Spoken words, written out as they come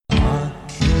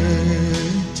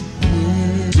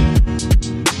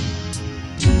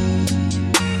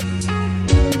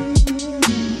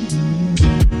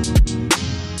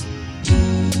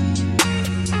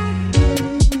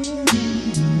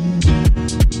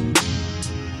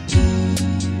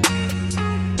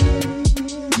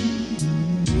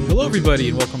everybody,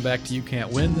 and welcome back to You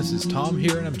Can't Win. This is Tom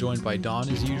here, and I'm joined by Don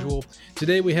as usual.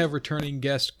 Today we have returning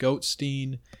guest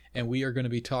Goatstein, and we are going to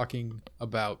be talking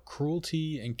about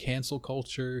cruelty and cancel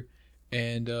culture,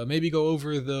 and maybe go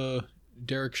over the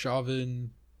Derek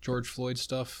Chauvin, George Floyd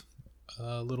stuff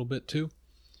a little bit too.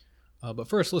 But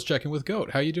first, let's check in with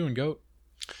Goat. How you doing, Goat?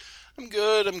 I'm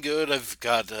good. I've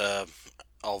got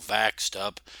all vaxxed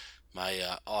up.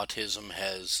 My autism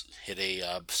has hit a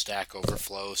stack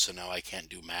overflow, so now I can't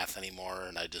do math anymore,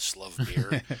 and I just love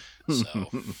beer. So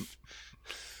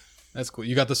That's cool.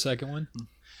 You got the second one?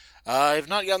 I've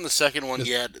not gotten the second one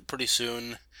yet. Pretty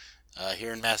soon,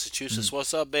 here in Massachusetts.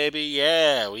 What's up, baby?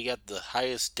 Yeah, we got the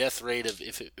highest death rate of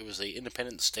if it was an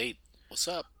independent state. What's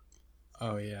up?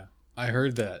 Oh yeah, I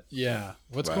heard that. Yeah,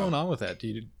 what's going on with that? Do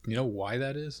you know why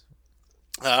that is?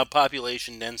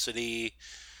 Population density.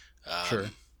 Sure.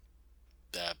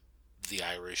 The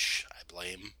Irish, I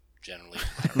blame, generally.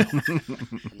 I don't know.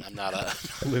 I'm not a...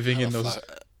 Living in those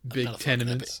big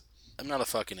tenements. I'm not a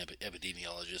fucking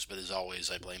epidemiologist, but as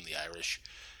always, I blame the Irish.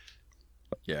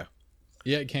 Yeah,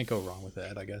 you can't go wrong with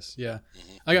that, I guess. Yeah.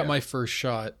 Mm-hmm. I got my first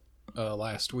shot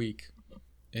last week,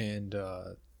 and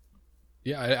I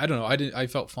don't know. I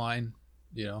felt fine,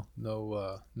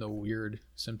 no weird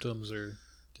symptoms or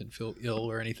didn't feel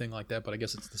ill or anything like that, but I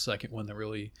guess it's the second one that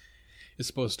really is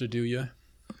supposed to do you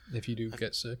if you do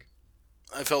get sick.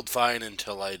 I felt fine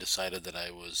until I decided that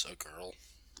I was a girl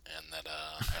and that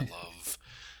I love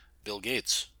Bill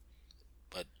Gates,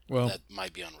 but that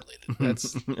might be unrelated.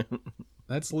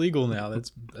 That's legal now.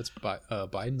 That's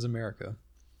Biden's America.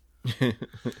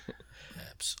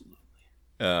 Absolutely.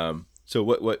 So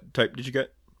what type did you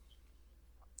get?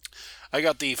 I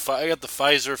got the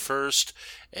Pfizer first,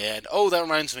 and that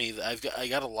reminds me, I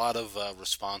got a lot of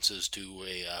responses to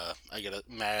I got a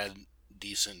mad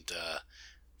decent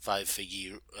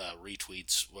 5-figure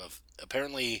retweets of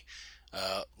apparently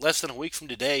less than a week from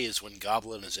today is when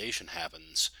goblinization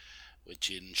happens,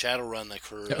 which in Shadowrun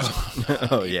occurs on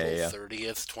April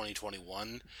 30th,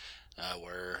 2021,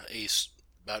 where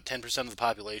about 10% of the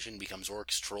population becomes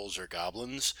orcs, trolls, or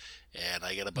goblins, and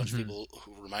I get a bunch of people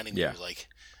who reminding me like.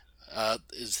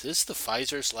 Is this the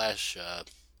Pfizer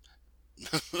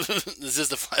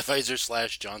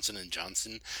 / Johnson &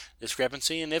 Johnson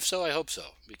discrepancy? And if so, I hope so,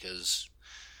 because,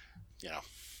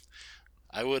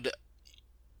 I would...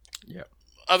 Yeah.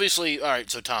 Obviously,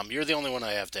 alright, so Tom, you're the only one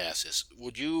I have to ask this.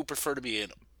 Would you prefer to be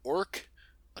an orc,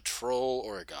 a troll,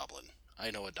 or a goblin?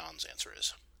 I know what Don's answer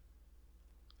is.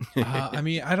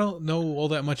 I don't know all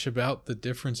that much about the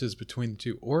differences between the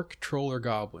two. Orc, troll, or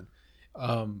goblin.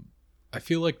 I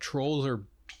feel like trolls are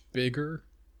bigger.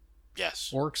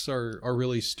 Yes. Orcs are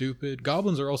really stupid.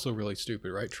 Goblins are also really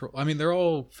stupid, right? They're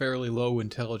all fairly low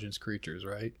intelligence creatures,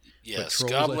 right? Yes,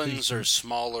 trolls, goblins are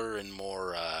smaller and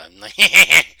more,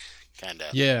 kind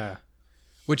of. Yeah.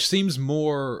 Which seems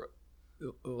more,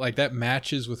 like that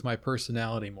matches with my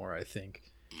personality more, I think.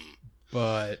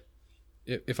 But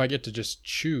if I get to just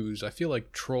choose, I feel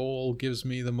like troll gives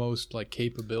me the most, like,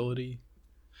 capability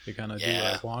to kind of do what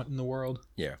I want in the world.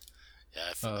 Yeah.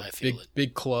 Yeah, I feel it.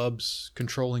 Big clubs,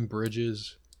 controlling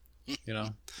bridges, Get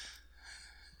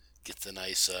the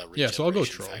nice so I'll go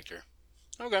troll. Factor.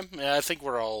 Okay, yeah, I think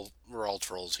we're all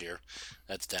trolls here.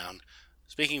 That's down.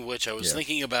 Speaking of which, I was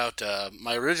thinking about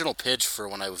my original pitch for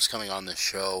when I was coming on this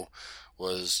show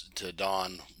was to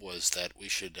Dawn was that we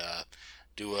should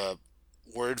do a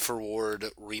word for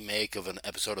word remake of an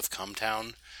episode of Come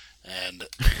Town. And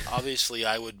obviously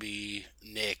I would be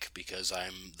Nick because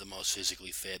I'm the most physically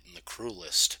fit and the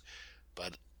cruelest.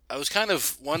 But I was kind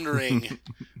of wondering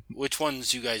which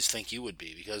ones you guys think you would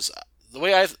be. Because the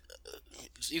way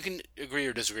you can agree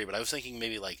or disagree, but I was thinking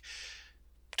maybe like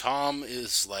Tom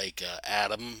is like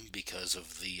Adam because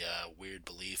of the weird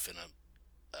belief in a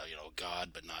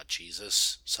God but not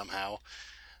Jesus somehow.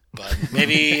 But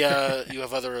maybe you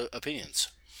have other opinions.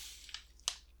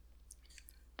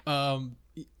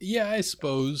 Yeah, I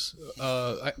suppose.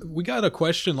 We got a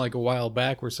question like a while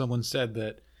back where someone said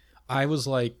that I was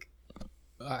like,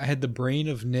 I had the brain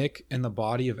of Nick and the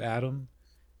body of Adam,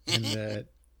 and that.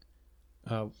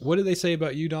 What did they say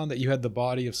about you, Don? That you had the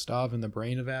body of Stav and the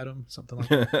brain of Adam, something like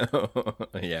that.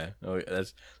 Yeah,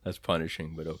 that's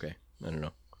punishing, but okay. I don't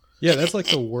know. Yeah, that's like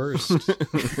the worst.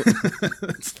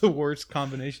 It's the worst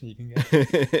combination you can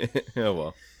get.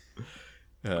 Oh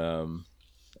well.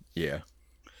 Yeah.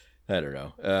 I don't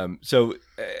know. So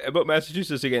about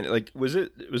Massachusetts again, like was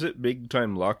it big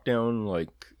time lockdown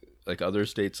like other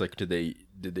states? Like did they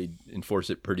enforce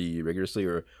it pretty rigorously,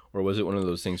 or was it one of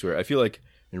those things where I feel like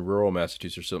in rural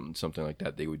Massachusetts or something like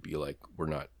that they would be like we're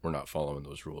not following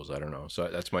those rules. I don't know. So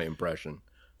that's my impression.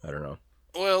 I don't know.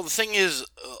 Well, the thing is,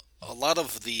 a lot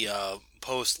of the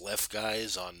post-left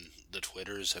guys on the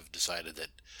Twitters have decided that,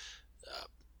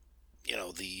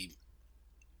 the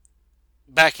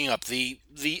backing up the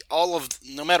all of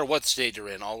no matter what state you're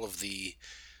in, all of the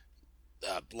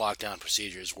lockdown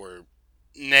procedures were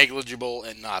negligible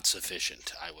and not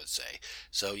sufficient, I would say.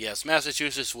 So yes,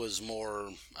 Massachusetts was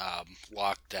more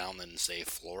locked down than say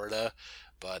Florida,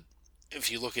 but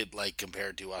if you look at like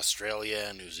compared to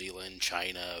Australia, New Zealand,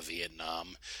 China,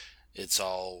 Vietnam, it's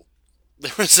all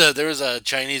there was a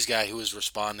Chinese guy who was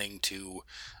responding to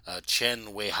Chen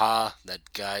Weiha,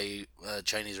 that guy,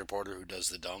 Chinese reporter who does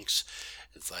the dunks.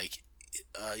 It's like,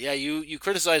 yeah, you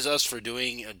criticize us for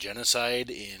doing a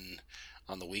genocide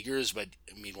on the Uyghurs, but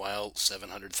meanwhile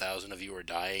 700,000 of you are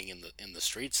dying in the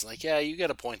streets. Like, yeah, you got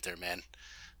a point there, man.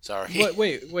 Sorry.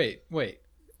 Wait.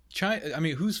 China. I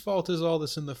mean, whose fault is all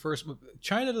this in the first?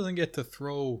 China doesn't get to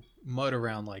throw mud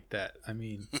around like that. I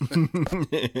mean.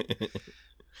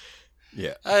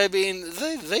 Yeah. I mean,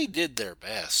 they did their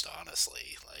best,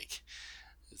 honestly. Like,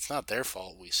 it's not their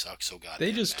fault we suck so goddamn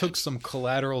They just bad. took some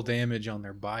collateral damage on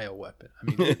their bioweapon. I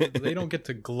mean, they don't get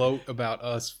to gloat about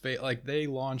us. Like, they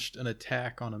launched an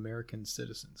attack on American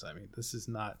citizens. I mean, this is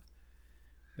not...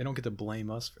 They don't get to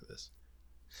blame us for this.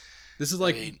 This is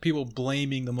like people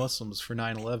blaming the Muslims for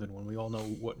 9/11 when we all know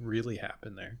what really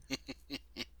happened there.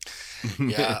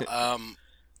 Yeah, I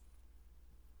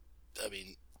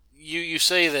mean... You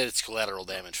say that it's collateral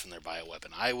damage from their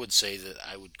bioweapon. I would say that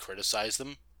I would criticize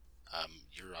them.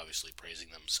 You're obviously praising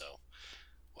them, so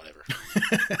whatever.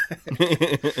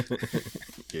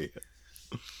 Yeah.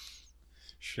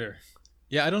 Sure.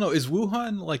 Yeah, I don't know. Is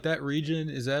Wuhan, like that region,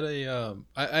 is that a...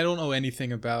 I don't know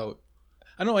anything about...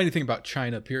 I don't know anything about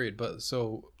China, period. But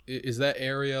so is that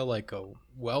area like a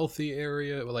wealthy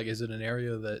area? Like, is it an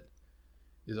area that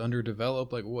is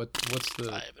underdeveloped? Like, what's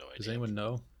the... I have no idea. Does anyone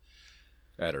know?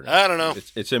 I don't know.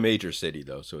 It's a major city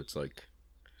though, so it's like,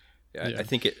 yeah. I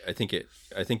think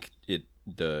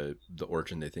the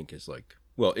origin they think is like,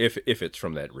 well, if it's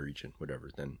from that region,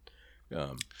 whatever, then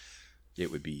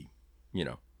it would be,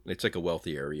 it's like a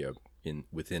wealthy area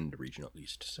within the region at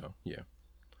least. So yeah.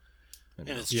 And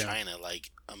it's China. Like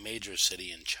a major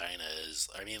city in China is,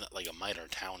 I mean, like a minor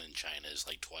town in China is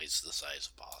like twice the size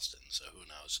of Boston. So who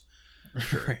knows?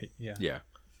 Right. Yeah. Yeah.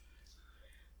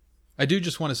 I do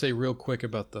just want to say real quick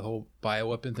about the whole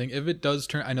bioweapon thing. If it does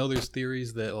turn, I know there's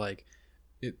theories that like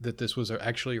that this was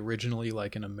actually originally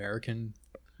like an American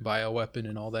bioweapon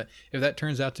and all that. If that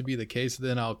turns out to be the case,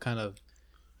 then I'll kind of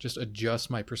just adjust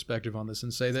my perspective on this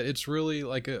and say that it's really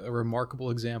like a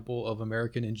remarkable example of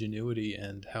American ingenuity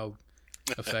and how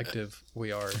effective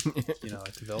we are,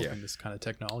 at developing this kind of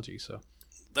technology. So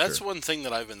that's one thing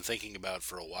that I've been thinking about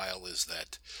for a while is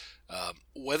that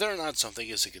whether or not something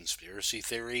is a conspiracy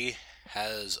theory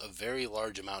has a very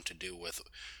large amount to do with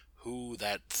who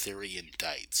that theory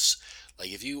indicts.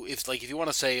 Like if you want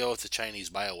to say, oh, it's a Chinese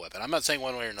bioweapon, I'm not saying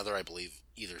one way or another I believe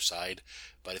either side,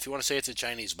 but if you want to say it's a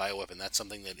Chinese bioweapon, that's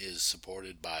something that is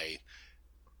supported by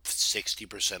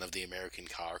 60% of the American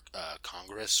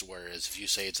Congress, whereas if you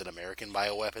say it's an American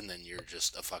bioweapon, then you're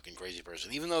just a fucking crazy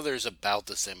person, even though there's about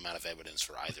the same amount of evidence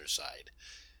for either side.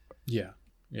 Yeah.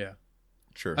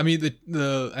 Sure. I mean,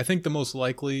 I think the most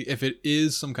likely, if it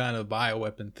is some kind of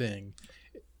bioweapon thing,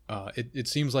 it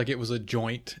seems like it was a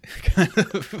joint kind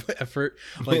of effort.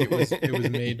 Like it was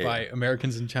made by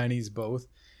Americans and Chinese both.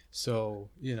 So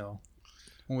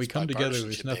when we come together,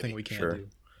 there's nothing we can't do.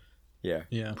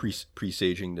 Yeah.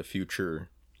 Presaging the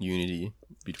future unity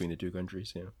between the two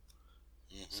countries. Yeah.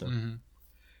 Mm-hmm.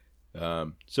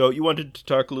 So, so you wanted to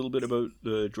talk a little bit about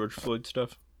the George Floyd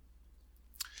stuff?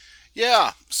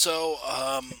 Yeah, so...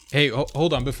 Hey,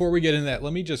 hold on. Before we get into that,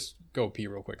 let me just go pee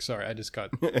real quick. Sorry, I just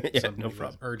got no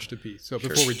problem. Urge to pee. So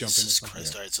before we jump into something...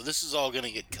 Christ, all right, so this is all going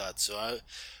to get cut. So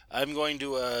I'm going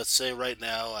to say right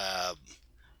now,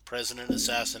 President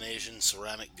Assassination,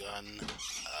 Ceramic Gun.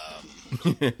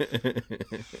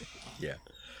 Yeah.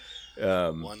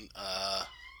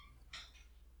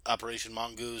 Operation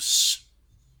Mongoose.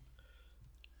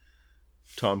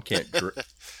 Tom can't...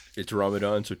 It's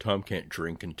Ramadan, so Tom can't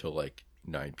drink until like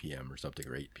 9 p.m. or something,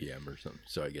 or 8 p.m. or something.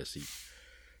 So I guess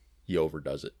he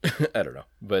overdoes it. I don't know,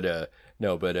 but I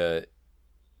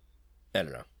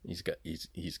don't know. He's got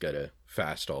to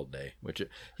fast all day, which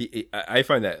I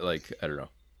find that like I don't know,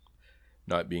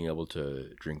 not being able to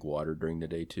drink water during the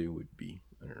day too would be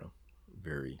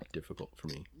very difficult for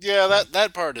me. Yeah,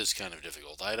 that part is kind of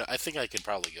difficult. I think I could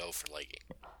probably go for like.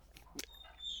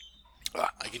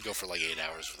 I could go for like 8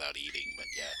 hours without eating, but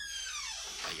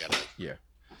I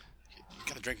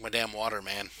gotta drink my damn water,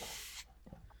 man.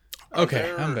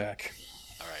 Okay, I'm back.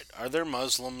 All right, are there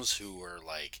Muslims who are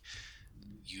like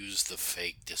use the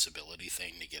fake disability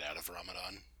thing to get out of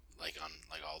Ramadan, like on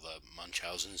like all the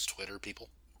Munchausen's Twitter people?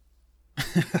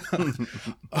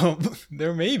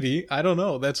 There may be. I don't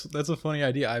know. That's a funny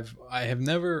idea. I have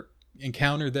never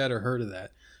encountered that or heard of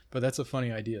that, but that's a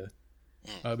funny idea.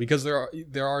 Because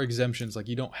there are exemptions. Like,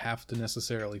 you don't have to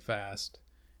necessarily fast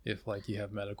if like you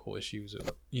have medical issues, or,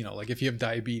 you know, like if you have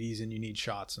diabetes and you need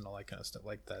shots and all that kind of stuff.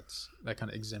 Like that kind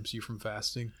of exempts you from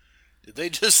fasting. Did they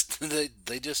just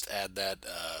they just add that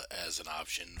as an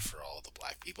option for all the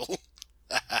black people?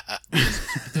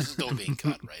 This is still being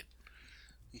cut, right?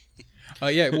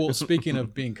 Yeah, well, speaking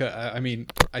of being cut, I mean,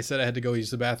 I said I had to go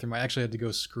use the bathroom. I actually had to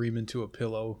go scream into a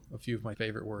pillow a few of my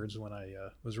favorite words when I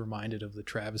was reminded of the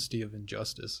travesty of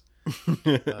injustice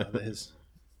that has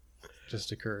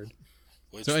just occurred.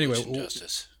 Which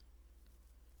injustice?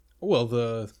 Well,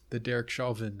 the Derek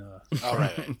Chauvin. All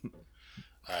right.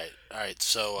 All right.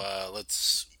 So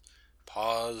let's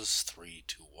pause. 3,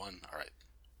 2, 1. All right.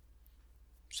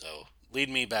 So lead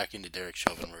me back into Derek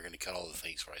Chauvin. We're going to cut all the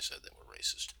things where I said that were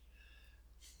racist.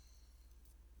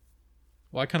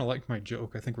 Well, I kind of liked my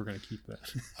joke. I think we're going to keep that.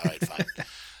 All right, fine.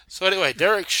 So anyway,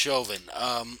 Derek Chauvin.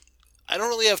 I don't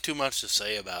really have too much to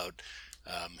say about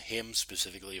him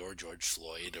specifically, or George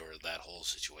Floyd, or that whole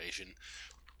situation.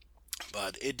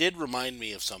 But it did remind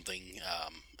me of something,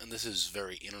 and this is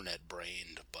very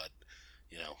internet-brained, but,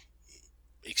 you know,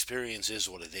 experience is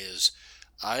what it is.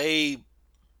 I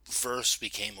first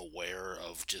became aware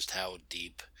of just how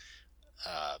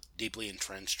deeply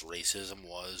entrenched racism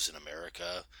was in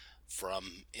America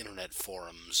from internet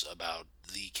forums about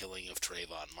the killing of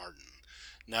Trayvon Martin.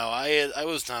 Now, I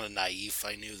was not a naive.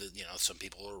 I knew that, you know, some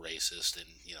people were racist and,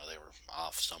 you know, they were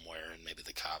off somewhere and maybe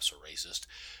the cops were racist.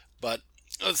 But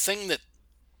the thing that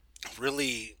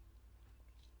really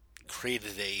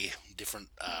created a different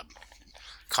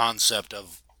concept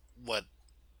of what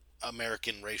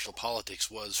American racial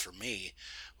politics was for me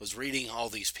was reading all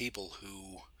these people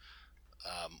who,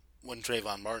 when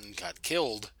Trayvon Martin got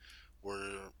killed,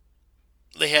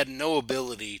 they had no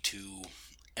ability to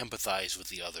empathize with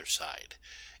the other side.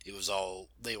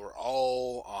 They were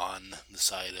all on the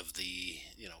side of the,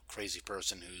 you know, crazy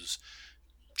person who's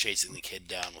chasing the kid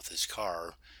down with his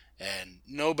car, and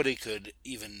nobody could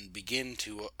even begin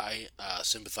to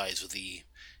sympathize with the,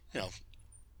 you know,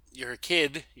 you're a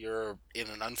kid, you're in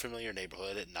an unfamiliar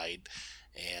neighborhood at night,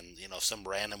 and, you know, some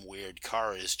random weird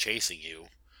car is chasing you,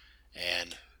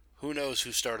 and who knows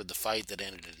who started the fight that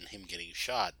ended in him getting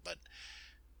shot, but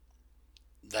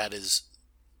that is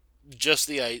just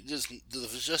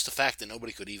the fact that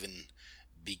nobody could even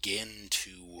begin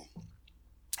to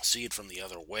see it from the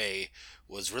other way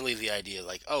was really the idea,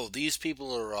 like, oh, these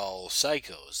people are all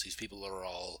psychos. These people are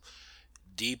all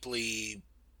deeply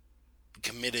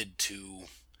committed to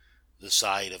the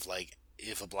side of, like,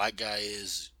 if a black guy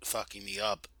is fucking me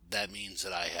up, that means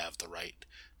that I have the right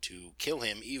to kill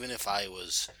him, even if I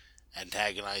was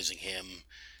antagonizing him.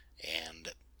 And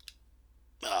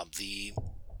the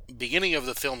beginning of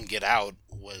the film Get Out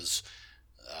was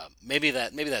maybe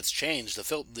that's changed.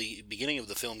 The beginning of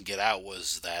the film Get Out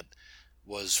was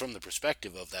from the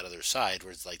perspective of that other side,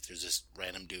 where it's like there's this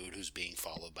random dude who's being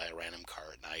followed by a random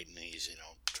car at night, and he's, you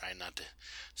know, trying not to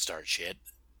start shit.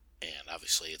 And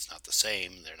obviously it's not the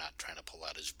same. They're not trying to pull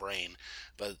out his brain.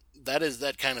 But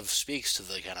that kind of speaks to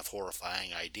the kind of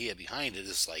horrifying idea behind it.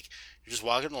 It's like you're just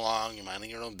walking along, you're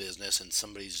minding your own business, and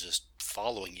somebody's just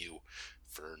following you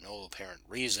for no apparent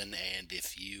reason. And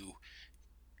if you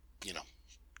know,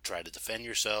 try to defend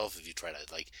yourself, if you try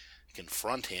to, like,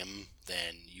 confront him,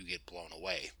 then you get blown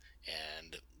away.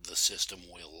 And the system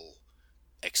will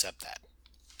accept that.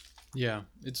 Yeah,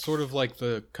 it's sort of like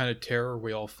the kind of terror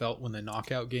we all felt when the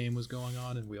knockout game was going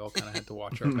on, and we all kind of had to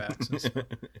watch our backs and stuff.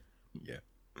 Yeah.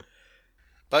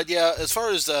 But yeah, as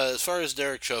far as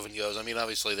Derek Chauvin goes, I mean,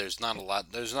 obviously there's not a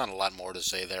lot more to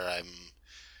say there. I'm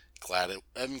glad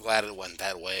it went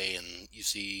that way, and you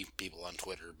see people on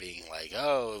Twitter being like,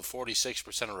 "Oh,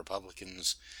 46% of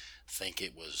Republicans think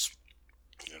it was,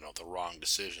 you know, the wrong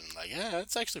decision." Like, yeah,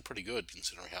 it's actually pretty good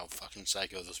considering how fucking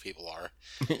psycho those people are.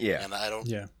 Yeah. And I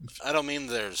don't mean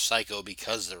they're psycho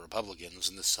because they're Republicans,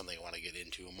 and this is something I want to get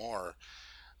into more.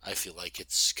 I feel like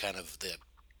it's kind of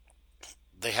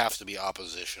they have to be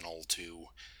oppositional to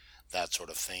that sort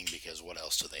of thing, because what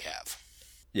else do they have?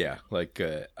 Yeah, like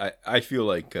I feel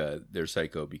like they're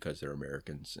psycho because they're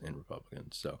Americans and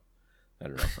Republicans. So I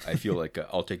don't know. I feel like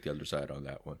I'll take the other side on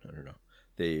that one. I don't know.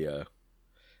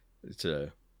 It's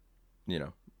you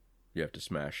know, you have to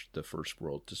smash the first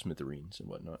world to smithereens and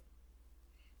whatnot.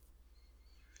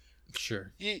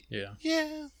 Sure. Yeah.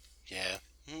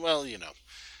 Well, you know,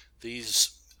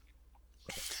 these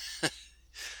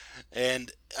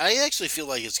And I actually feel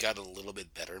like it's gotten a little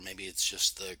bit better. Maybe it's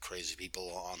just the crazy people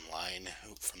online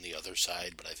from the other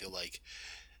side, but I feel like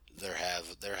there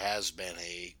has been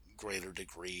a greater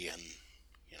degree in,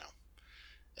 you know,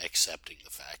 accepting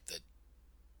the fact that,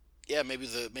 yeah, maybe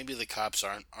the cops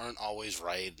aren't always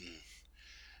right, and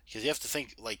because you have to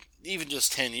think, like, even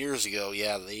just 10 years ago,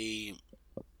 yeah, the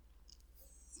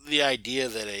idea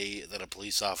that a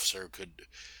police officer could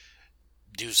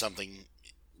do something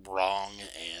wrong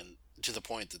and to the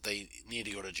point that they need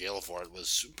to go to jail for it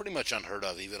was pretty much unheard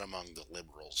of, even among the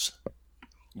liberals.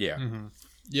 Yeah. Mm-hmm.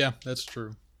 Yeah, that's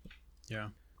true. Yeah.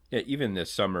 Yeah, even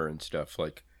this summer and stuff,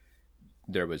 like,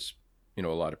 there was, a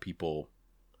lot of people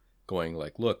going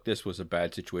like, look, this was a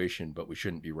bad situation, but we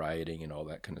shouldn't be rioting and all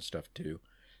that kind of stuff too.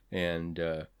 And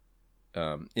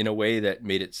in a way that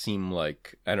made it seem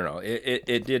like, I don't know,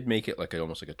 it did make it like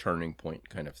almost like a turning point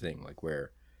kind of thing, like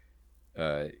where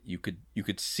you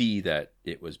could see that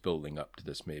it was building up to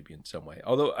this maybe in some way.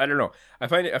 Although I don't know, I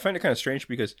find it kind of strange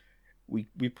because we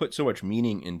put so much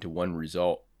meaning into one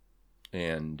result,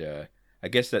 and I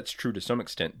guess that's true to some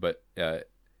extent, but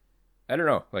I don't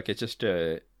know, like, it's just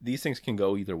these things can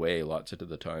go either way lots of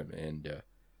the time, and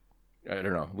I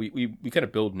don't know, we kind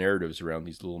of build narratives around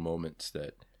these little moments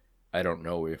that I don't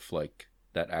know if, like,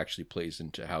 that actually plays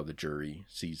into how the jury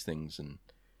sees things, and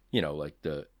like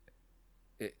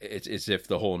it's as if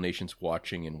the whole nation's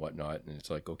watching and whatnot, and it's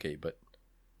like, okay, but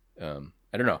I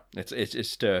don't know, it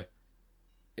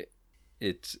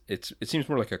seems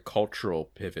more like a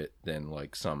cultural pivot than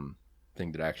like something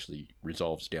that actually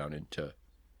resolves down into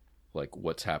like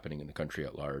what's happening in the country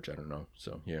at large. I don't know.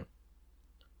 So yeah.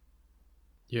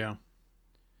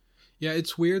 Yeah,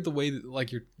 it's weird the way that,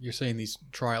 like, you're saying these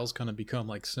trials kind of become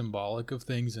like symbolic of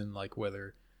things, and like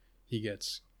whether he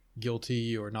gets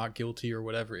guilty or not guilty or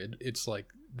whatever, it's like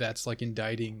that's like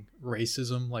indicting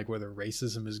racism, like whether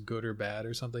racism is good or bad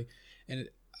or something. And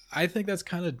I think that's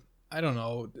kind of, I don't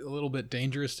know, a little bit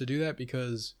dangerous to do that,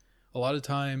 because a lot of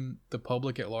time the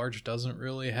public at large doesn't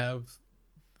really have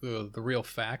the real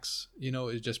facts.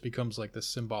 It just becomes like this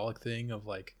symbolic thing of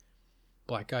like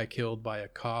black guy killed by a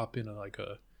cop in like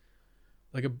a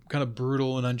kind of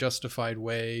brutal and unjustified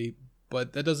way,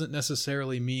 but that doesn't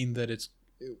necessarily mean that it's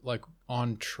like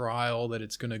on trial that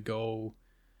it's going to go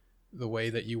the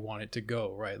way that you want it to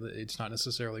go, right? It's not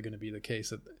necessarily going to be the case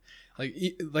that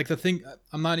like the thing,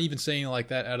 I'm not even saying like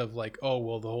that out of like, oh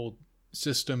well, the whole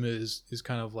system is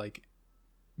kind of like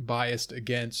biased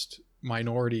against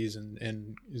minorities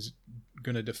and is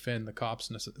going to defend the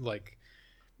cops like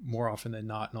more often than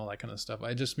not and all that kind of stuff.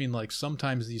 I just mean like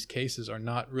sometimes these cases are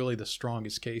not really the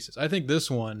strongest cases. I think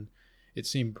this one, it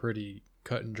seemed pretty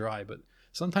cut and dry, but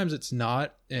sometimes it's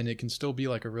not, and it can still be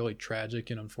like a really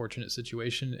tragic and unfortunate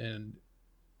situation. And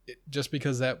just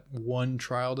because that one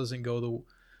trial doesn't go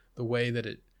the way that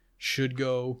it should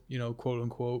go, quote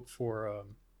unquote, for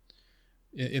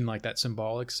in like that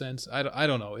symbolic sense, I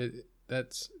don't know.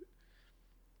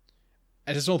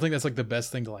 I just don't think that's like the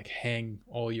best thing to like hang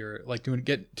all your like to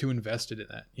get too invested in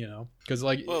that, because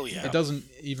like it doesn't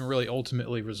even really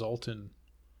ultimately result in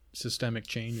systemic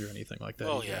change or anything like that.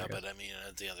 Well, yeah, but I mean,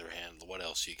 at the other hand, what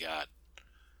else you got?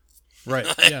 Right.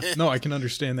 Yeah. No, I can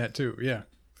understand that too. Yeah,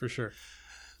 for sure.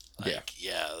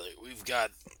 We've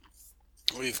got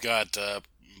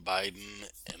Biden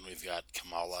and we've got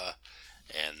Kamala,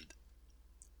 and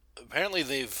apparently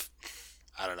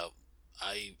I don't know.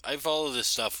 I follow this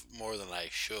stuff more than I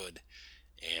should,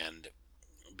 and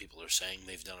people are saying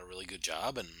they've done a really good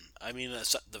job. And I mean,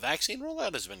 the vaccine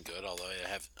rollout has been good, although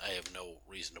I have no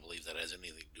reason to believe that has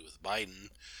anything to do with Biden.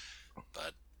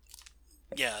 But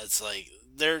yeah, it's like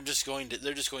they're just going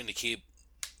to keep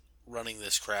running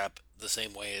this crap the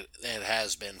same way it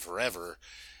has been forever,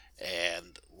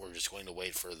 and we're just going to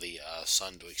wait for the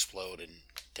sun to explode and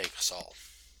take us all.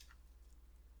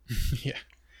 Yeah.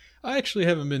 I actually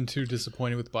haven't been too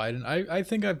disappointed with Biden. I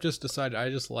think I've just decided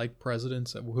I just like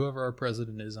presidents. Whoever our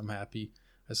president is, I'm happy.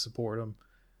 I support him.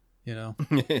 Yeah.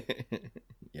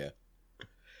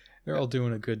 They're all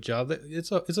doing a good job.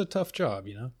 It's a tough job,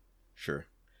 Sure.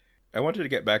 I wanted to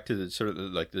get back to the sort of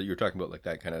like you were talking about, like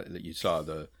that kind of that you saw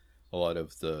a lot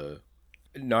of the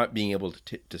not being able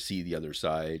to see the other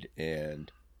side,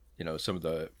 and some of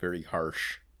the very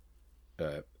harsh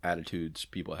attitudes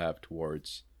people have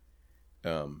towards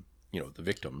the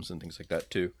victims and things like that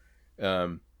too.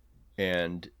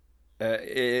 And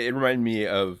it reminded me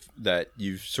of that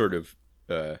you've sort of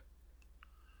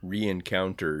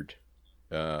re-encountered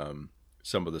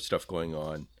some of the stuff going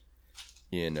on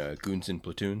in Goons and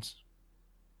Platoons.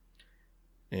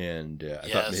 And I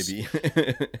Yes.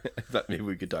 thought maybe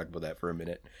we could talk about that for a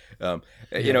minute. Yeah,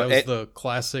 that was the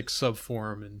classic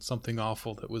subforum and Something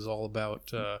Awful that was all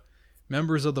about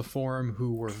members of the forum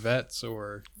who were vets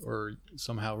or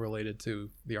somehow related to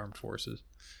the armed forces.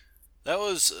 That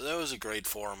was a great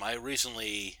forum. I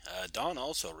recently, Don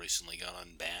also recently got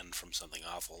unbanned from Something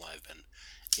Awful. I've been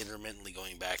intermittently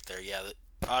going back there. Yeah,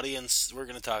 the audience, we're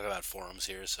going to talk about forums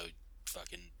here, so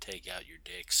fucking take out your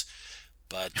dicks.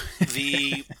 But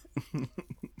the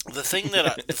thing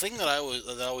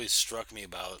that always struck me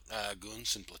about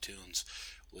Goons and Platoons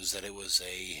was that it was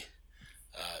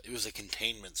a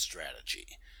containment strategy.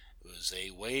 It was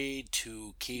a way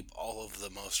to keep all of the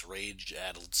most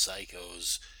rage-addled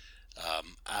psychos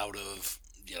out of,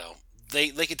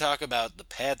 they could talk about the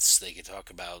pets, they could talk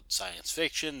about science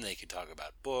fiction, they could talk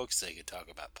about books, they could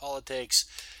talk about politics,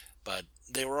 but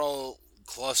they were all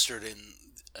clustered in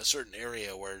a certain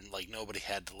area where like nobody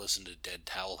had to listen to dead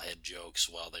towel head jokes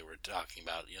while they were talking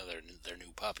about their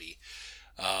new puppy.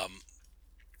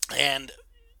 And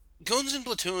Goons and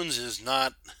Platoons is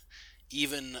not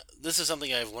even, this is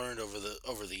something I've learned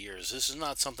over the years. This is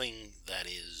not something that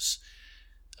is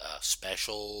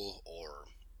special or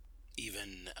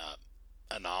even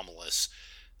anomalous.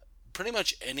 Pretty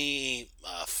much any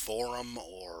forum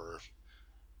or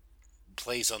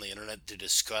place on the internet to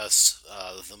discuss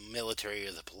the military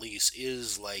or the police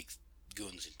is like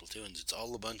Goons and Platoons. It's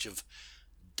all a bunch of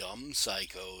dumb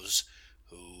psychos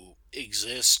who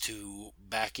exist to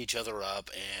back each other up,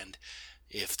 and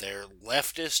if they're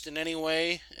leftist in any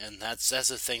way, and that's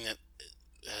a thing that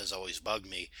has always bugged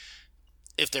me.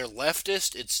 If they're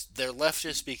leftist, they're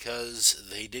leftist because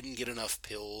they didn't get enough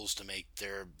pills to make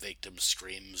their victims'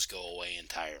 screams go away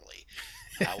entirely.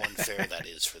 How unfair that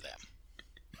is for them.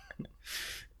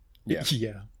 Yeah.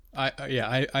 Yeah.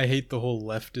 I hate the whole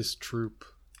leftist troop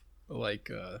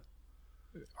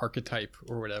archetype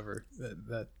or whatever.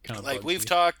 That kind of like we've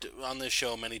talked on this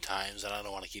show many times, and I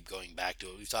don't want to keep going back to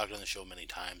it. We've talked on the show many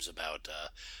times about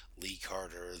Lee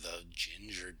Carter, the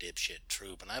ginger dipshit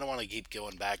troop, and I don't want to keep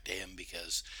going back to him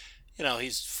because,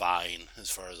 he's fine as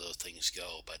far as those things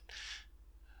go. But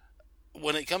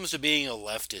when it comes to being a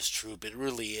leftist troop, it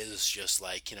really is just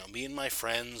like, me and my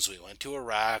friends, we went to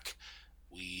Iraq,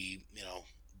 we,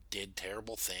 did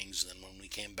terrible things, and then when we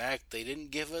came back, they didn't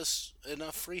give us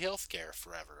enough free health care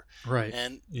forever. Right.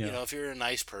 And, if you're a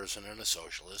nice person and a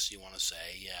socialist, you want to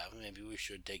say, yeah, maybe we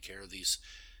should take care of these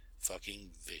fucking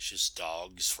vicious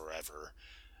dogs forever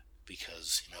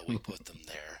because, we put them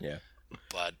there. Yeah.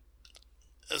 But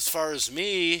as far as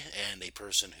me and a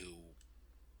person who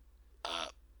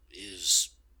is,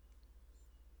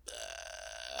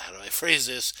 how do I phrase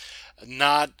this,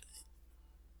 not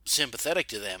sympathetic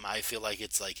to them, I feel like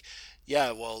it's like,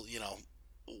 yeah, well,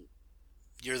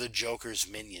 you're the Joker's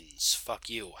minions. Fuck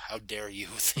you. How dare you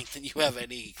think that you have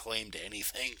any claim to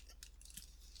anything?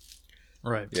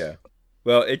 Right. Yeah.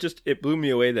 Well, it blew me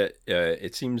away that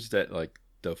it seems that like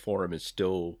the forum is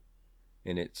still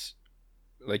in its,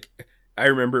 like, I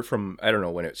remember from, I don't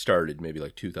know when it started, maybe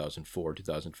like 2004,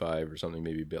 2005 or something,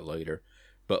 maybe a bit later.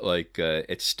 But like,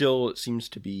 it still seems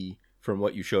to be, from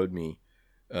what you showed me,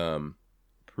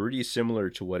 pretty similar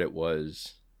to what it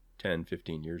was 10,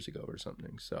 15 years ago or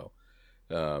something. So,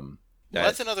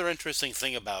 that's another interesting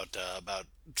thing about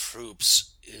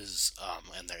troops is,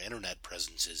 and their internet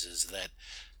presence is that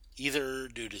either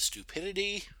due to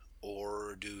stupidity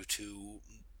or due to,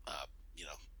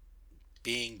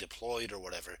 being deployed or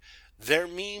whatever, their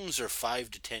memes are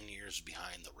 5 to 10 years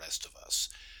behind the rest of us.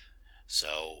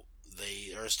 So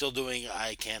they are still doing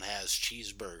I Can Has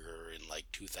Cheeseburger in like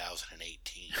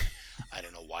 2018. I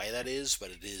don't know why that is,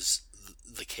 but it is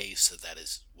the case that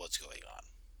is what's going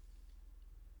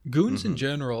on. Goons in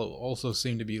general also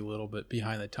seem to be a little bit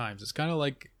behind the times. It's kind of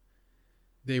like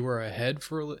they were ahead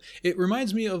for it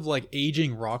reminds me of like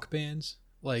aging rock bands,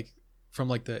 like from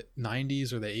like the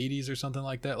 90s or the 80s or something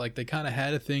like that. Like they kind of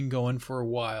had a thing going for a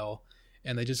while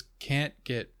and they just can't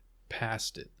get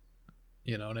past it.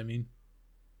 You know what I mean?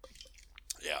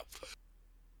 Yeah.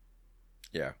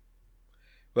 Yeah.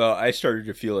 Well, I started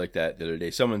to feel like that the other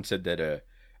day. Someone said that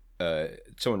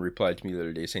someone replied to me the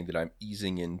other day saying that I'm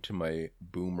easing into my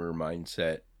boomer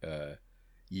mindset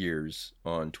years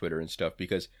on Twitter and stuff,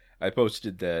 because I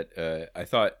posted that I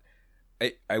thought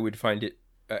I would find it.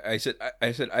 I said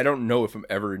I don't know if I'm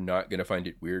ever not going to find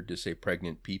it weird to say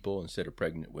pregnant people instead of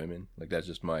pregnant women. Like that's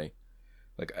just my,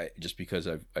 like, just because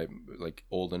I'm like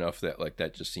old enough that like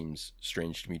that just seems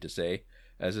strange to me to say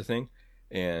as a thing.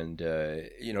 And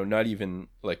not even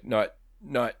like not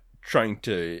trying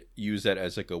to use that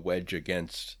as like a wedge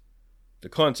against the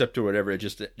concept or whatever,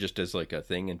 just as like a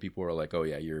thing, and people are like, oh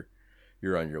yeah, you're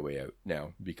you're on your way out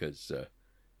now because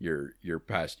you're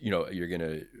past. You know, you're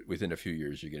gonna within a few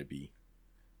years you're gonna be,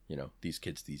 you know, these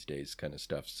kids these days kind of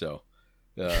stuff. So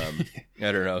I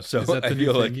don't know. So is that the I new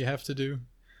feel thing like you have to do?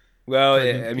 well,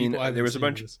 Pregnant I mean, people? there was a seen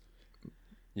bunch. this.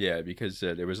 Yeah, because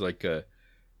there was like a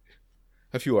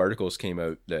few articles came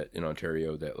out that in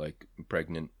Ontario that like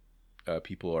pregnant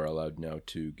people are allowed now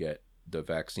to get the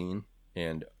vaccine,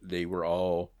 and they were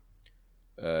all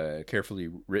carefully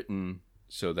written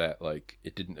so that like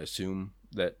it didn't assume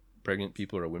that pregnant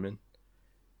people are women.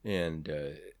 And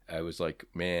I was like,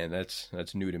 man, that's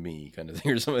new to me, kind of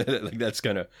thing, or something like that. Like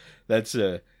that's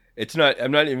it's not.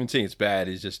 I'm not even saying it's bad.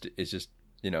 It's just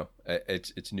you know,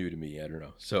 it's new to me. I don't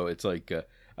know. So it's like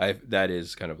that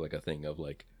is kind of like a thing of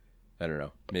like, I don't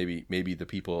know. Maybe the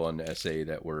people on the SA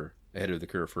that were ahead of the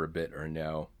curve for a bit are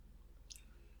now,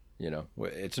 you know,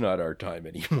 it's not our time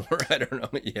anymore. I don't know.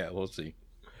 Yeah, we'll see.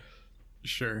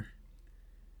 Sure.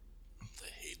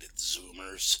 The hated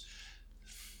Zoomers.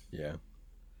 Yeah.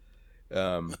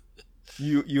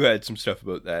 You had some stuff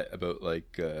about that, about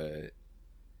like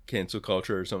cancel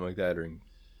culture or something like that, or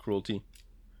cruelty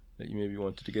that you maybe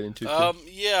wanted to get into.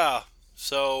 Yeah.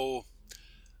 So,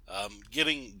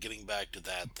 getting back to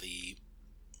that,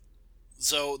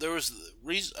 so there was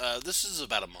this is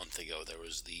about a month ago. There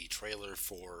was the trailer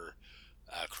for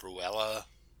Cruella,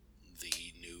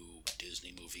 the new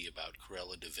Disney movie about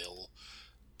Cruella de Vil,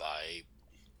 by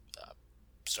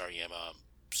starring Emma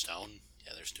Stone.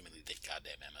 Yeah, there's too many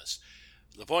goddamn Emmas.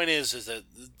 The point is that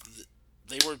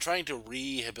they were trying to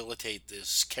rehabilitate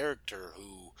this character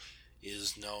who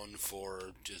is known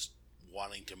for just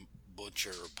wanting to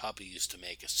butcher puppies to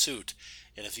make a suit.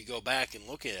 And if you go back and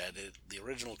look at it, the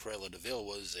original Cruella de Vil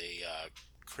was a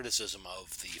criticism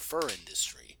of the fur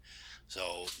industry.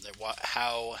 So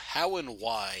how and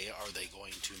why are they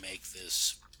going to make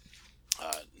this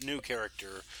new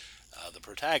character the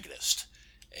protagonist?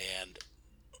 And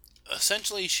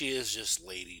essentially, she is just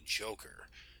Lady Joker.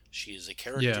 She is a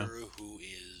character who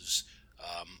is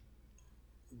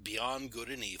beyond good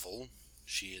and evil.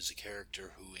 She is a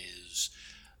character who is,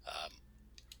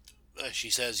 she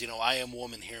says, you know, I am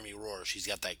woman, hear me roar. She's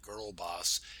got that girl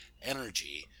boss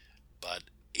energy, but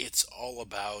it's all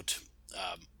about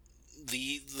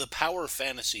the power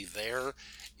fantasy there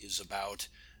is about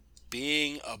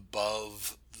being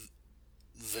above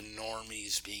the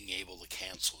normies being able to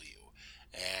cancel you.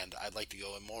 And I'd like to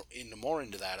go more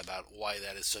into that, about why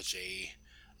that is such a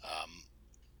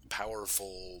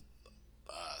powerful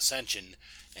ascension,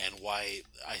 and why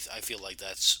I feel like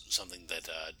that's something that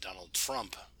Donald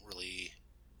Trump really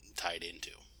tied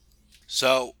into.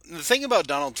 So the thing about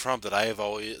Donald Trump that I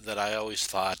always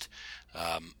thought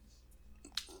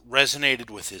resonated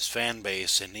with his fan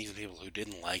base and even people who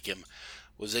didn't like him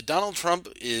was that Donald Trump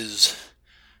is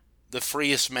the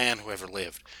freest man who ever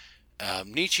lived.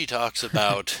 Nietzsche talks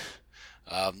about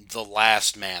the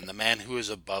last man, the man who is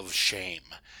above shame.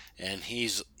 And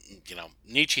he's, you know,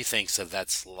 Nietzsche thinks that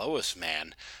that's the lowest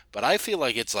man, but I feel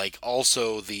like it's like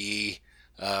also the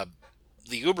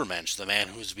Ubermensch, the man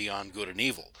who's beyond good and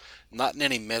evil. Not in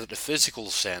any metaphysical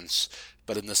sense,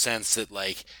 but in the sense that,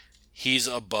 like, he's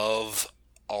above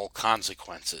all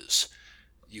consequences.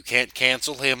 You can't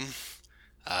cancel him.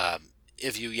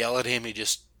 If you yell at him, he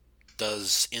just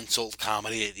does insult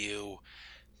comedy at you.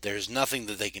 There's nothing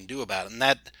that they can do about it. And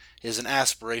that is an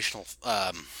aspirational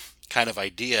kind of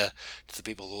idea to the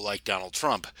people who like Donald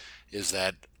Trump, is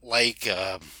that like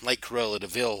Cruella de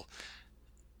Vil,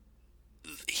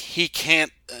 he can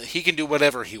do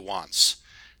whatever he wants.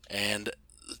 And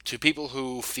to people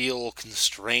who feel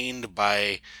constrained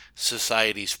by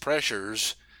society's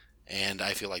pressures, and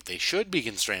I feel like they should be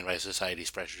constrained by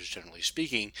society's pressures, generally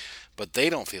speaking, but they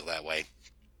don't feel that way.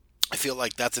 I feel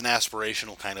like that's an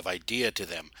aspirational kind of idea to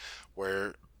them,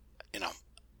 where, you know,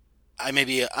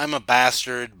 I'm a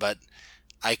bastard, but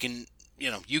I can,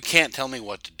 you know, you can't tell me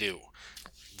what to do.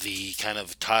 The kind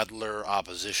of toddler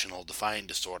oppositional defiant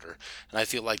disorder. And I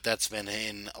feel like that's been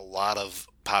in a lot of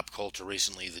pop culture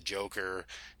recently. The Joker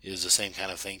is the same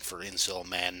kind of thing for incel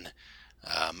men.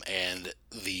 And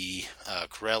the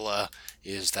Cruella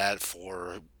is that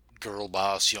for girl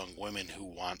boss young women who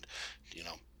want, you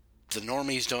know, the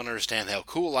normies don't understand how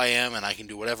cool I am and I can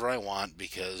do whatever I want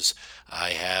because I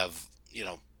have, you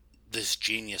know, this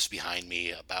genius behind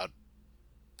me about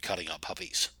cutting up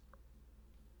puppies.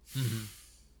 Mm-hmm.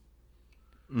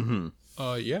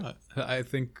 Mm-hmm. Yeah, I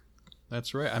think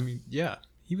that's right. I mean, yeah,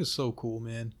 he was so cool,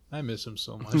 man. I miss him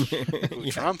so much.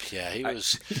 Trump, yeah, he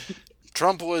was.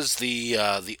 Trump was the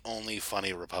only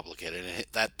funny Republican, and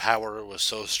that power was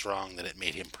so strong that it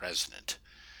made him president.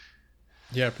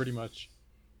 Yeah, pretty much.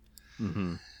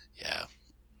 Mm-hmm. Yeah.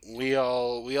 we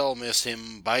all miss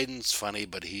him. Biden's funny,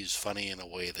 but he's funny in a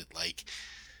way that like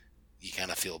you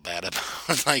kind of feel bad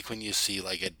about, like when you see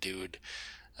like a dude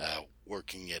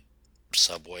working at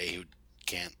Subway who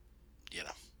can't, you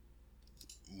know,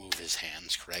 move his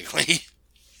hands correctly.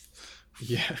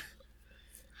 Yeah.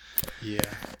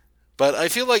 Yeah. But I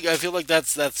feel like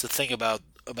that's the thing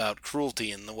about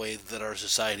cruelty and the way that our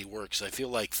society works. I feel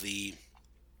like the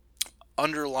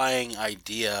underlying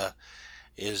idea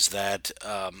is that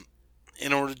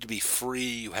in order to be free,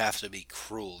 you have to be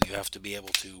cruel. You have to be able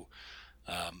to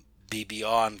be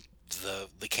beyond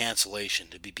the cancellation,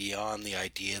 to be beyond the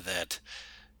idea that,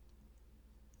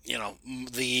 you know,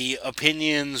 the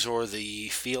opinions or the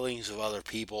feelings of other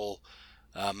people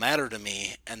matter to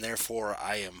me, and therefore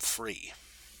I am free.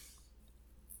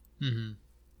 Mm-hmm.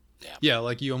 Yeah. Yeah,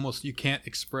 like you can't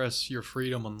express your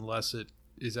freedom unless it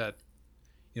is at,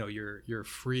 you know, you're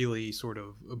freely sort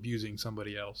of abusing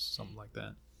somebody else, something like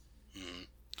that.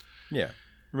 Mm-hmm. Yeah,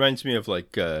 reminds me of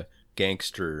like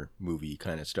gangster movie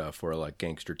kind of stuff, or like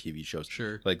gangster TV shows.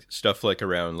 Sure. Like stuff like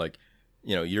around like,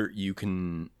 you know,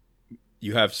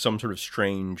 you have some sort of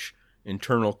strange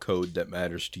internal code that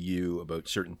matters to you about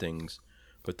certain things,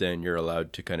 but then you're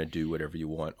allowed to kind of do whatever you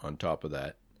want on top of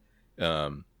that.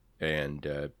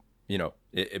 You know,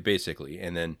 it basically,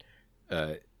 and then,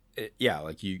 yeah,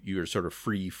 like you are sort of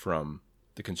free from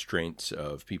the constraints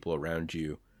of people around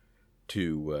you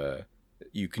to,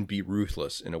 you can be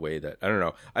ruthless in a way that, I don't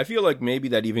know. I feel like maybe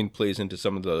that even plays into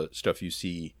some of the stuff you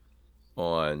see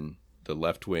on the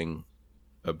left wing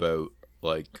about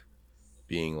like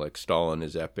being like Stalin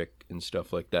is epic and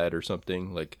stuff like that, or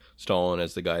something like Stalin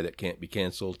as the guy that can't be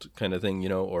canceled kind of thing, you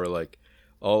know, or like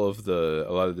a lot of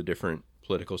the different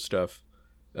political stuff,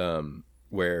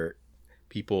 where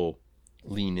people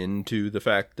lean into the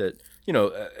fact that, you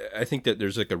know, I think that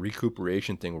there's like a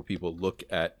recuperation thing where people look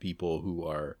at people who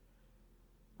are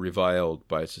reviled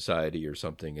by society or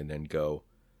something and then go,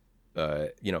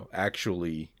 you know,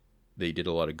 actually they did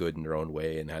a lot of good in their own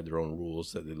way and had their own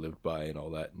rules that they lived by and all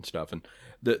that and stuff. And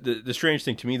the strange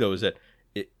thing to me though is that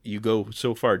you go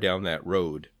so far down that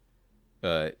road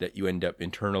that you end up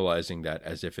internalizing that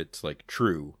as if it's like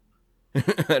true.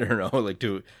 I don't know, like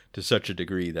to such a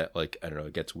degree that, like, I don't know,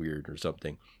 it gets weird or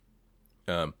something.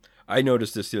 I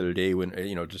noticed this the other day when,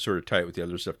 you know, to sort of tie it with the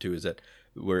other stuff too, is that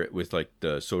where with like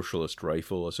the Socialist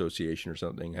Rifle Association or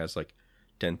something has like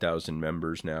 10,000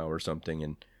 members now or something,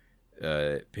 and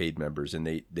paid members, and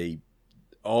they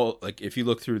all, like, if you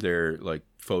look through their like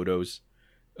photos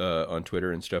on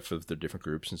Twitter and stuff of the different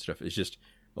groups and stuff, it's just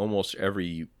almost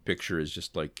every picture is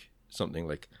just like something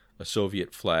like a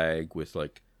Soviet flag with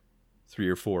like 3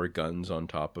 or 4 guns on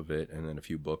top of it, and then a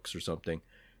few books or something.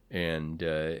 And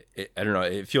I don't know,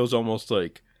 it feels almost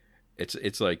like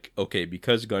it's like, okay,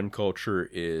 because gun culture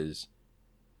is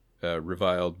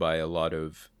reviled by a lot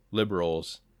of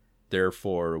liberals,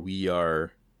 therefore we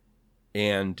are,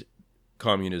 and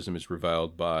communism is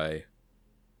reviled by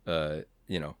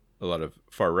you know, a lot of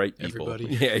far right people.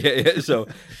 Everybody. Yeah. So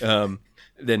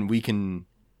then we can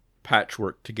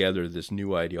patchwork together this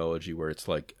new ideology where it's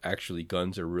like, actually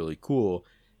guns are really cool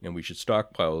and we should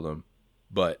stockpile them,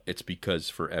 but it's because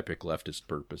for epic leftist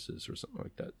purposes or something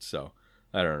like that. So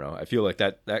I don't know, I feel like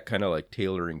that kind of like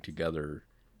tailoring together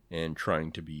and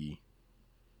trying to be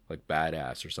like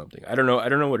badass or something, I don't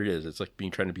know what it is. It's like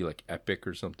trying to be like epic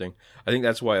or something. I think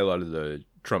that's why a lot of the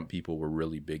Trump people were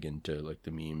really big into like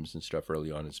the memes and stuff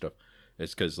early on and stuff.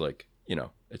 It's because, like, you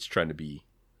know, it's trying to be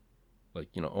like,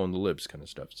 you know, own the libs kind of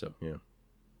stuff. So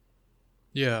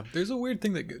Yeah, there's a weird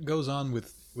thing that goes on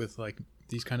with like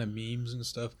these kind of memes and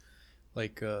stuff.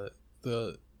 Like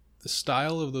the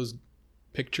style of those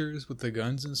pictures with the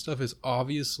guns and stuff is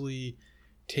obviously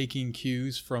taking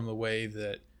cues from the way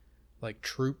that like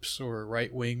troops or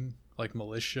right wing, like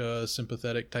militia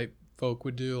sympathetic type folk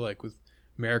would do, like with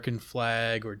American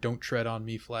flag or don't tread on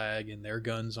me flag and their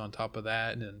guns on top of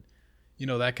that, and you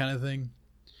know, that kind of thing.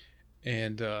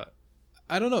 And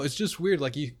I don't know, it's just weird.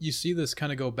 Like you see this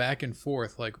kind of go back and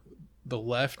forth. Like the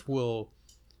left will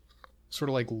sort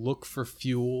of like look for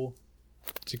fuel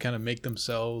to kind of make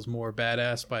themselves more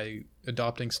badass by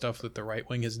adopting stuff that the right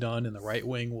wing has done, and the right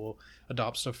wing will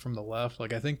adopt stuff from the left.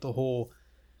 Like I think the whole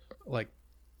like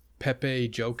Pepe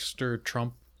jokester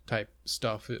Trump type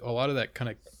stuff, a lot of that kind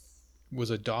of was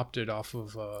adopted off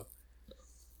of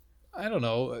I don't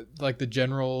know, like the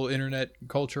general internet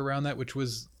culture around that, which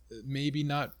was maybe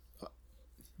not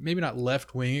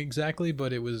left wing exactly,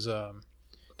 but it was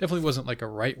definitely wasn't like a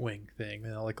right wing thing.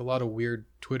 You know, like a lot of weird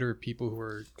Twitter people who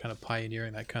were kind of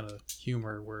pioneering that kind of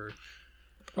humor were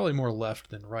probably more left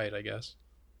than right, I guess.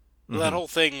 that whole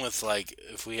thing with like,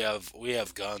 if we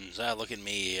have guns, look at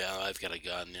me, I've got a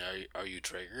gun. Are you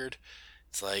triggered?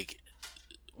 It's like,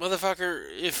 motherfucker,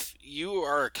 if you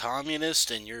are a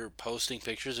communist and you're posting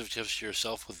pictures of just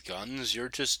yourself with guns, you're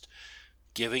just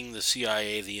giving the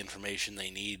CIA the information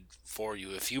they need for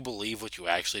you. If you believe what you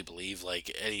actually believe,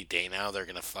 like, any day now they're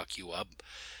gonna fuck you up.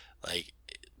 Like,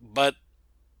 but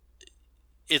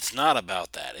it's not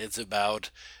about that. It's about,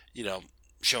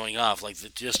 showing off. Like,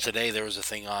 just today there was a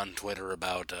thing on Twitter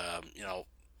about,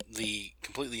 the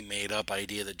completely made up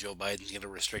idea that Joe Biden's going to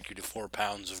restrict you to 4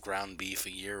 pounds of ground beef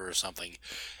a year or something.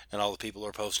 And all the people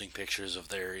are posting pictures of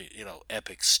their,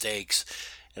 epic steaks.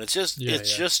 And it's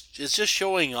just, just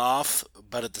showing off,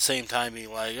 but at the same time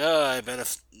being like, oh, I bet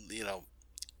if,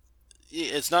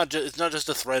 it's not just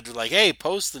a thread like, hey,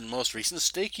 post the most recent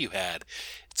steak you had.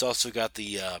 It's also got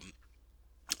the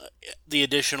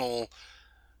additional,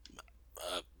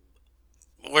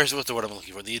 what's the word I'm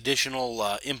looking for? The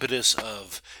additional impetus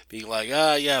of being like,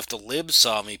 yeah, if the libs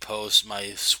saw me post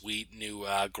my sweet new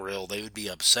grill, they would be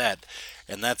upset.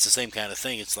 And that's the same kind of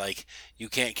thing. It's like, you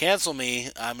can't cancel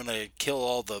me. I'm going to kill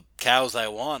all the cows I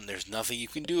want. And there's nothing you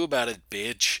can do about it,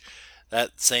 bitch.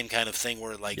 That same kind of thing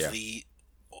where, like, the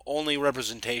only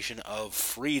representation of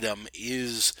freedom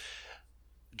is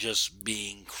just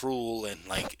being cruel and,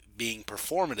 like, being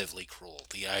performatively cruel.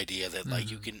 The idea that, like,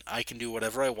 I can do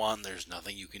whatever I want, and there's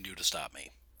nothing you can do to stop me.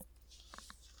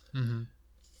 Mm-hmm.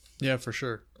 Yeah, for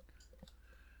sure.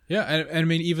 Yeah, and I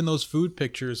mean, even those food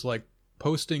pictures, like,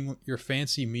 posting your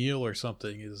fancy meal or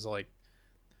something is like,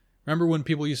 remember when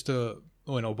people used to,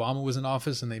 when Obama was in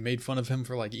office and they made fun of him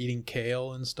for, like, eating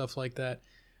kale and stuff like that?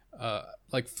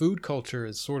 Like, food culture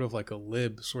is sort of like a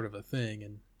lib sort of a thing,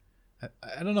 and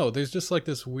I don't know, there's just like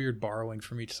this weird borrowing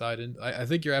from each side, and I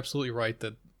think you're absolutely right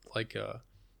that, like,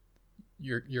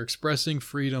 you're expressing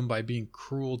freedom by being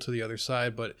cruel to the other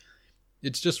side, but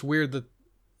it's just weird that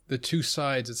the two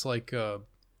sides, it's like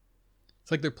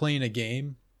they're playing a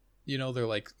game, they're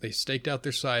like, they staked out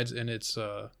their sides, and it's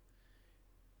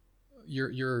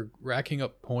you're racking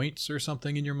up points or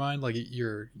something in your mind, like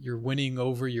you're winning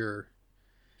over your,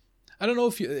 I don't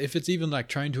know if it's even like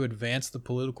trying to advance the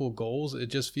political goals. It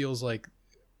just feels like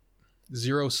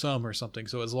zero sum or something.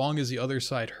 So as long as the other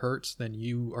side hurts, then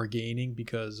you are gaining,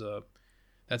 because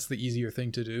that's the easier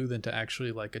thing to do than to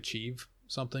actually, like, achieve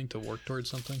something, to work towards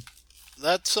something.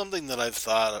 That's something that I've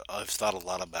thought a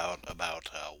lot about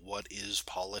what is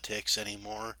politics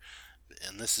anymore,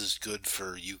 and this is good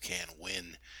for You Can't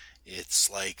Win.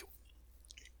 It's like,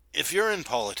 if you're in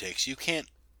politics,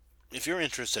 if you're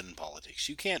interested in politics,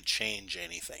 you can't change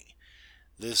anything.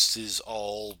 This is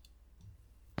all,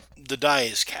 the die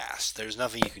is cast. There's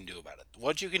nothing you can do about it.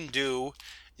 What you can do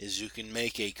is you can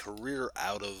make a career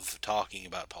out of talking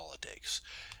about politics.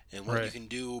 And what you can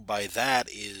do by that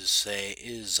is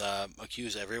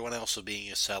accuse everyone else of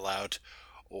being a sellout,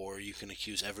 or you can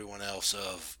accuse everyone else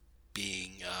of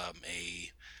being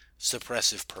a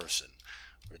suppressive person.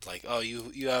 It's like, oh,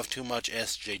 you have too much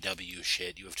SJW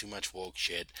shit, you have too much woke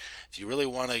shit. If you really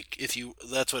want to,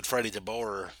 that's what Freddie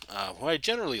DeBoer, who I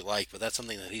generally like, but that's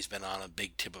something that he's been on a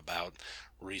big tip about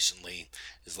recently,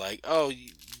 is like, oh,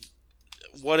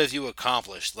 what have you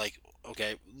accomplished? Like,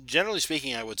 okay, generally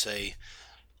speaking, I would say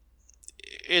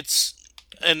it's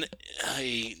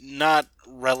a not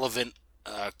relevant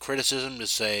criticism to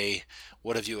say,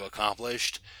 what have you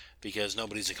accomplished? Because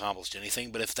nobody's accomplished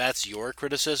anything. But if that's your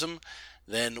criticism,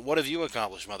 then what have you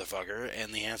accomplished, motherfucker?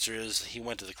 And the answer is, he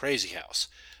went to the crazy house.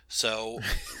 So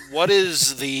what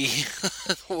is the,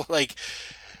 like,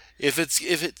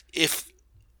 if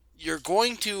you're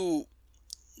going to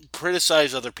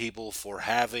criticize other people for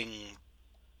having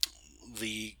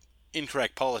the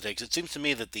incorrect politics, it seems to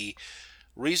me that the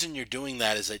reason you're doing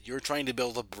that is that you're trying to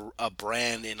build a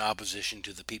brand in opposition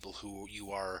to the people who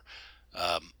you are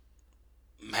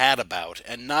mad about,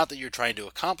 and not that you're trying to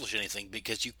accomplish anything,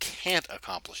 because you can't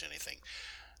accomplish anything.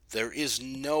 There is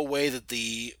no way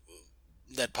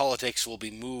that politics will be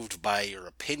moved by your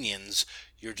opinions.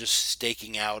 You're just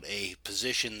staking out a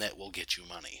position that will get you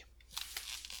money.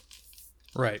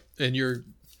 Right. And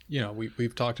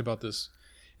we've talked about this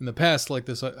in the past, like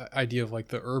this idea of, like,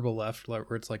 the Herbaleft, where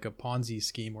it's like a Ponzi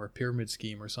scheme or a pyramid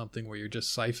scheme or something, where you're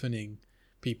just siphoning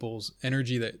people's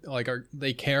energy that, like,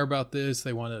 they care about this,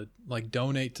 they want to, like,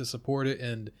 donate to support it,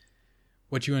 and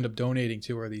what you end up donating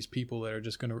to are these people that are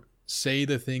just going to say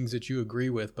the things that you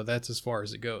agree with, but that's as far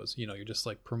as it goes. You're just,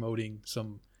 like, promoting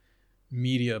some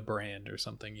media brand or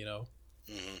something,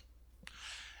 Mm-hmm.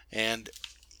 And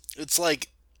it's like,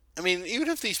 I mean, even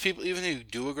if you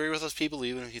do agree with those people,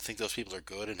 even if you think those people are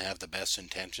good and have the best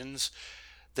intentions,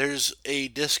 there's a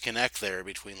disconnect there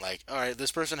between like, all right,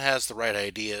 this person has the right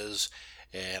ideas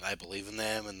and I believe in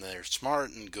them and they're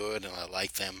smart and good and I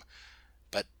like them,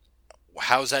 but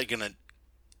how's that going to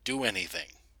do anything?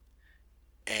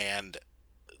 And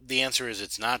the answer is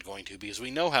it's not going to, because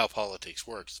we know how politics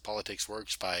works. Politics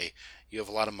works by you have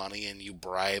a lot of money and you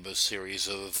bribe a series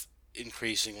of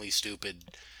increasingly stupid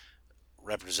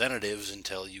representatives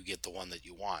until you get the one that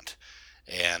you want.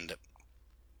 And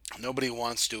nobody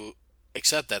wants to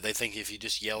accept that. They think if you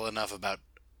just yell enough about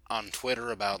on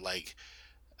Twitter about like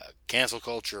cancel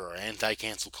culture or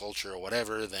anti-cancel culture or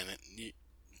whatever, then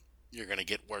you're going to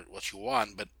get what you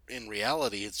want. But in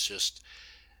reality, it's just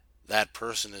that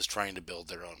person is trying to build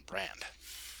their own brand.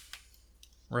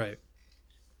 Right.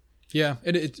 Yeah,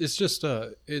 it's just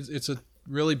it's a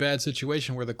really bad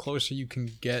situation where the closer you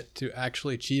can get to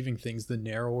actually achieving things, the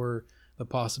narrower the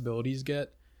possibilities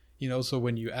get. You know, so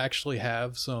when you actually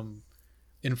have some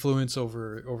influence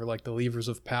over like the levers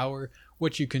of power,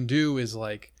 what you can do is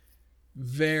like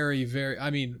very, very, I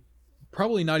mean,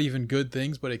 probably not even good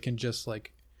things, but it can just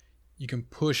like, you can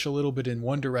push a little bit in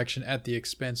one direction at the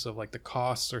expense of like the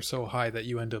costs are so high that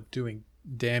you end up doing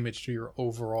damage to your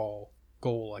overall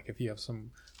goal. Like if you have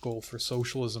some goal for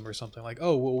socialism or something, like,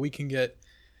 oh, well, we can get,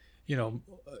 you know,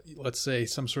 let's say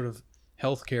some sort of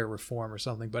healthcare reform or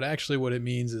something, but actually what it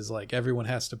means is like everyone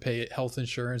has to pay health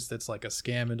insurance that's like a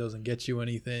scam and doesn't get you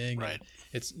anything. Right.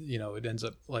 It's, you know, it ends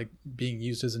up like being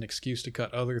used as an excuse to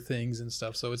cut other things and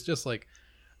stuff. So it's just like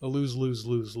a lose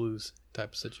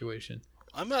type of situation.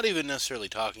 I'm not even necessarily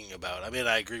talking about, I mean,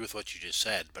 I agree with what you just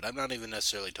said, but I'm not even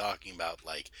necessarily talking about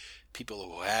like people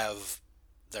who have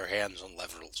their hands on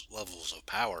levels of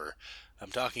power.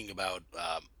 I'm talking about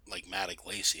like Matt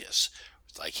Iglesias.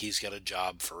 Like he's got a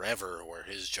job forever where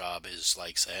his job is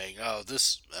like saying, oh,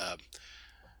 this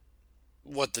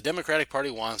what the Democratic Party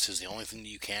wants is the only thing that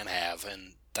you can have,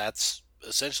 and that's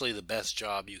essentially the best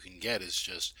job you can get. Is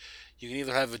just you can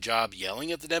either have a job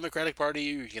yelling at the Democratic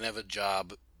Party or you can have a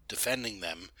job defending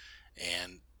them,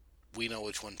 and we know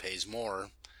which one pays more,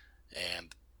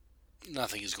 and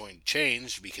nothing is going to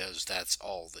change because that's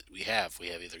all that we have. We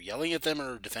have either yelling at them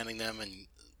or defending them and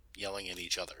yelling at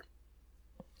each other.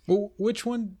 Well, which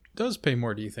one does pay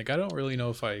more, do you think? I don't really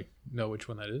know if I know which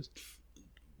one that is.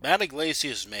 Matt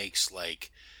Iglesias makes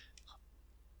like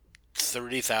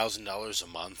 $30,000 a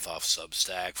month off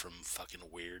Substack from fucking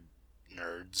weird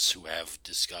nerds who have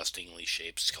disgustingly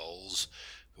shaped skulls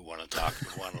who want to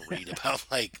read about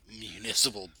like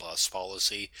municipal bus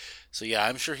policy. So yeah,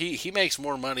 I'm sure he makes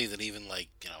more money than even like,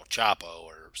 you know, Chapo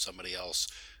or somebody else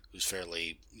who's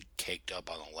fairly caked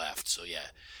up on the left. So yeah,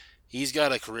 he's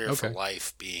got a career for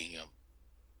life being a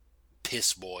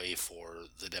piss boy for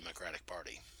the Democratic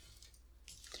Party.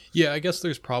 Yeah, I guess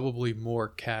there's probably more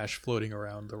cash floating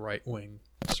around the right-wing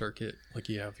circuit. Like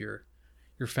you have your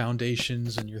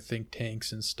foundations and your think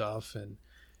tanks and stuff, and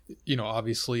you know,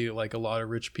 obviously, like a lot of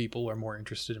rich people are more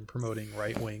interested in promoting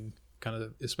right-wing kind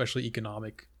of, especially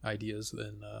economic ideas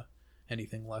than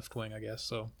anything left-wing, I guess.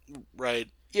 So right,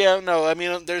 yeah, no, I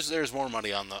mean, there's more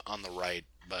money on the right,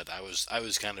 but I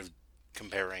was kind of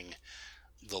comparing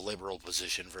the liberal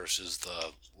position versus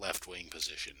the left-wing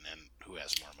position and who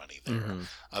has more money there. Mm-hmm.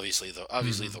 Obviously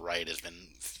the right has been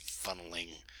funneling,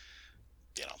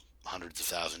 you know, hundreds of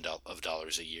thousands of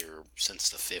dollars a year since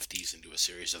the 50s into a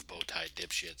series of bow-tied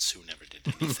dipshits who never did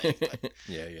anything. But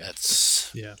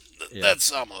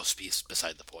that's almost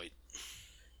beside the point.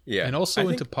 Yeah, and also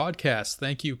into podcasts.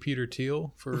 Thank you, Peter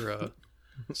Thiel, for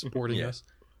supporting us.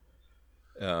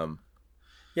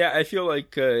 Yeah, I feel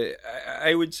like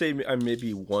I would say I'm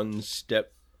maybe one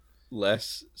step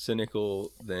less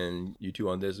cynical than you two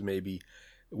on this, maybe,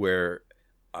 where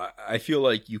I feel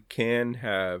like you can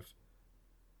have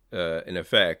an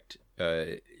effect,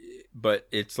 but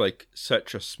it's like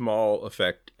such a small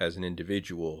effect as an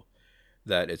individual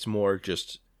that it's more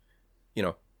just, you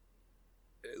know,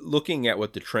 looking at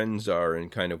what the trends are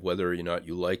and kind of whether or not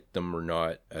you like them or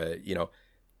not,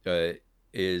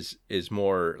 is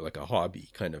more like a hobby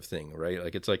kind of thing, right?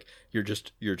 Like it's like you're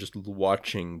just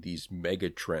watching these mega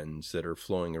trends that are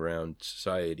flowing around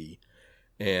society,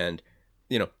 and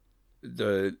you know,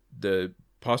 the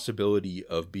possibility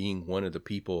of being one of the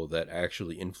people that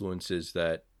actually influences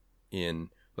that in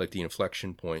like the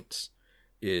inflection points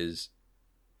is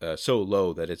so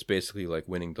low that it's basically like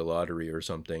winning the lottery or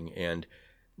something. And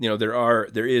you know,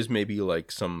 there is maybe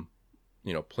like some,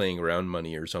 you know, playing around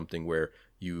money or something where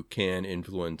you can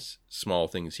influence small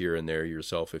things here and there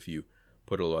yourself if you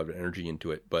put a lot of energy into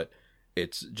it, but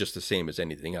it's just the same as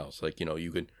anything else. Like, you know,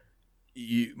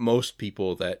 most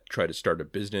people that try to start a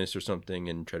business or something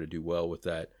and try to do well with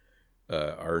that,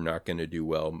 are not going to do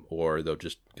well, or they'll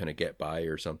just kind of get by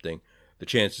or something. The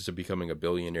chances of becoming a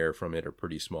billionaire from it are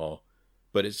pretty small.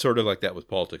 But it's sort of like that with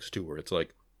politics too, where it's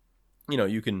like,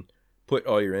 you can put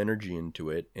all your energy into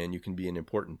it and you can be an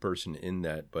important person in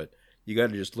that, but you got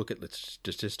to just look at the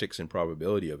statistics and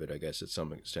probability of it, I guess, at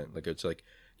some extent. Like, it's like,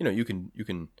 you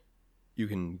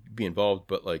can be involved,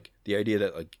 but like the idea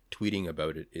that like tweeting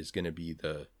about it is going to be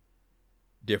the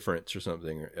difference or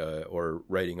something, or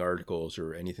writing articles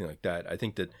or anything like that. I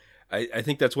think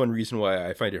that's one reason why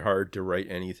I find it hard to write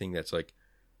anything that's like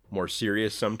more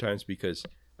serious sometimes, because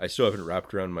I still haven't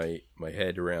wrapped around my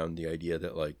head around the idea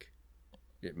that like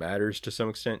it matters to some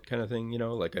extent, kind of thing.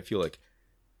 Like I feel like,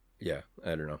 yeah,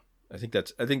 I don't know. I think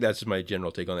that's my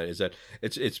general take on that, is that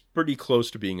it's pretty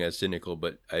close to being as cynical,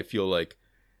 but I feel like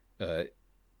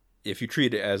if you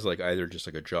treat it as like either just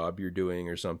like a job you're doing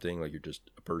or something, like you're just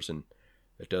a person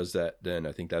that does that, then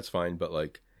I think that's fine. But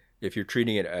like if you're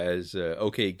treating it as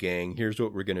okay, gang, here's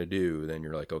what we're gonna do, then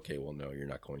you're like, okay, well, no, you're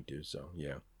not going to. So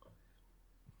yeah.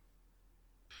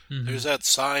 There's that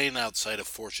sign outside of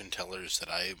fortune tellers that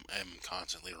I am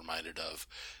constantly reminded of,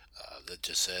 that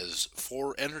just says,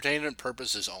 for entertainment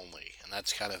purposes only. And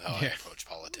that's kind of how I approach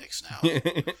politics now.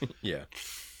 Yeah.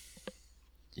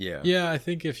 Yeah. Yeah, I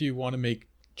think if you want to make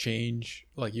change,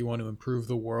 like you want to improve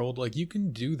the world, like you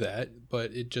can do that,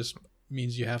 but it just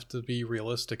means you have to be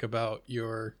realistic about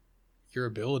your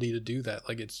ability to do that.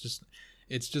 Like it's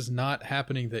just not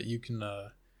happening that you can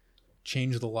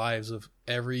change the lives of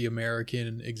every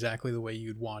American exactly the way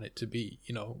you'd want it to be.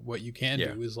 What you can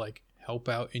do is like help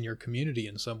out in your community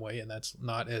in some way, and that's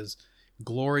not as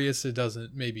glorious. It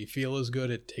doesn't maybe feel as good.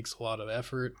 It takes a lot of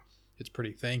effort. It's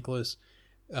pretty thankless.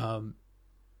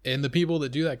 And the people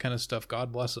that do that kind of stuff,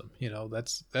 God bless them.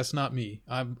 That's not me.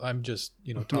 I'm just,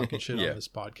 talking shit on this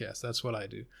podcast. That's what I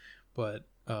do. But,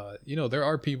 there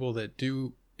are people that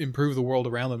do improve the world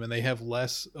around them, and they have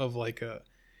less of like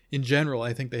in general,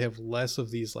 I think they have less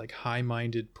of these like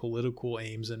high-minded political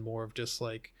aims and more of just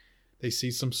like they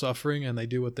see some suffering and they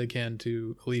do what they can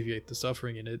to alleviate the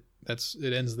suffering, and it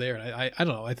ends there. And I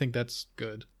don't know. I think that's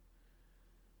good.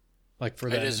 Like for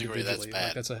that, I disagree. That's bad.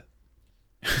 Like, that's a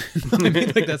I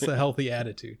mean, like that's a healthy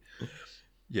attitude.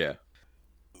 Yeah.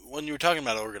 When you were talking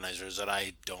about organizers, and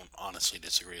I don't honestly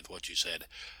disagree with what you said,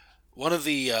 one of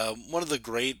the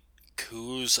great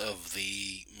coups of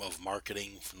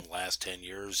marketing from the last 10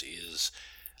 years is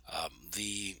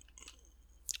the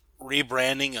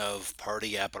rebranding of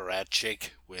party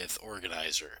apparatchik with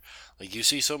organizer. Like you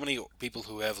see so many people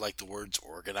who have like the words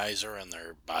organizer in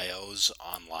their bios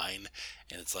online,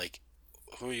 and it's like,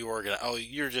 who are you organizing? Oh,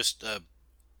 you're just a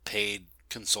paid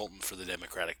consultant for the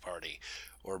Democratic Party,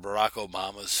 or Barack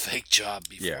Obama's fake job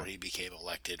before he became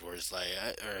elected, where it's like,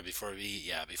 or before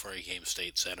he became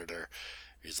state senator.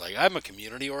 He's like, I'm a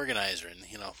community organizer, and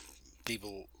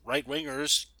people, right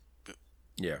wingers,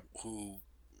 who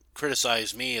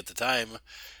criticized me at the time,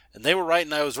 and they were right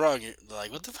and I was wrong. They're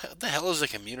like, what the hell is a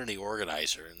community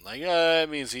organizer? And like, it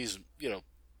means he's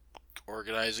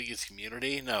organizing his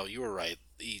community. No, you were right.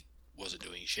 He wasn't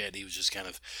doing shit. He was just kind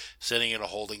of sitting in a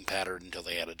holding pattern until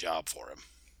they had a job for him.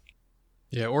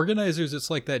 Yeah, organizers,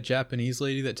 it's like that Japanese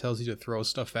lady that tells you to throw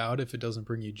stuff out if it doesn't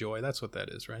bring you joy. That's what that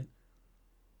is, right?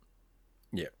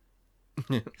 Yeah.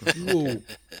 Ooh,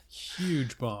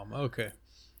 huge bomb. Okay.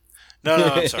 No,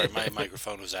 I'm sorry. My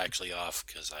microphone was actually off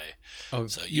because I. Oh,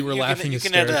 so you were laughing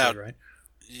hysterically, edit out, right?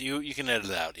 You can edit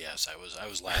it out. Yes, I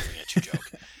was laughing at your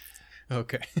joke.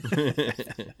 Okay.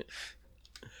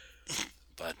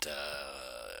 But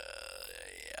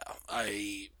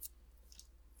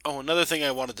another thing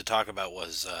I wanted to talk about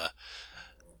was,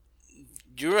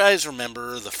 do you guys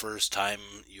remember the first time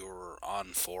you were on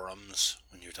forums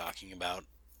when you're talking about?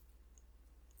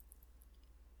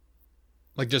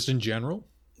 Like just in general?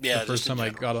 Yeah, the first time I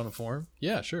got on a forum?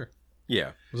 Yeah, sure. Yeah.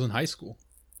 It was in high school.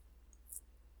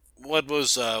 What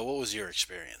was your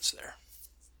experience there?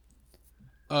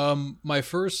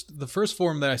 The first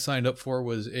forum that I signed up for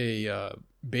was a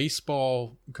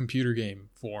baseball computer game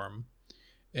forum,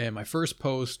 and my first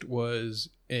post was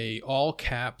a all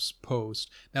caps post.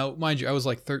 Now, mind you, I was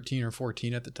like 13 or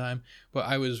 14 at the time, but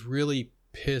I was really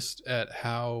pissed at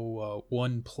how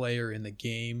one player in the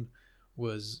game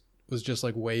was just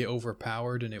like way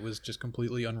overpowered, and it was just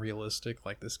completely unrealistic.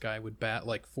 Like this guy would bat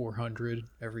like 400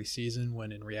 every season,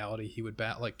 when in reality he would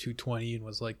bat like 220 and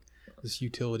was like this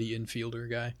utility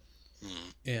infielder guy.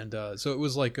 And so it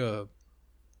was like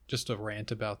just a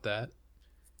rant about that.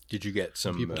 Did you get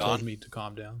some people told me to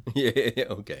calm down? Yeah.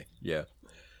 Okay. Yeah.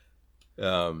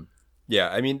 Yeah.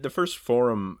 I mean, the first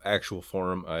actual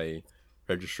forum I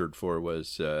registered for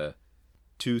was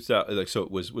 2000, like, so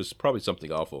it was probably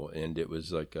something awful, and it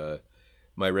was like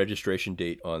my registration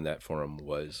date on that forum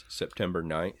was September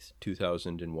 9th,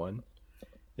 2001.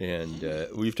 And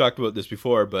we've talked about this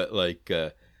before, but like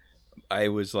I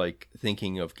was like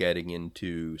thinking of getting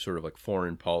into sort of like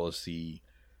foreign policy,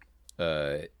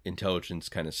 intelligence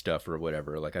kind of stuff or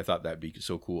whatever. Like I thought that'd be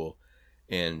so cool.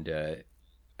 And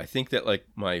I think that like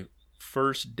my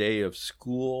first day of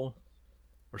school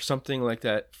or something like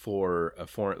that for a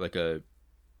foreign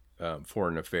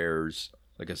affairs,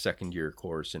 like a second year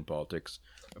course in politics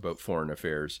about foreign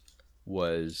affairs,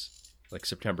 was like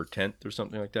September 10th or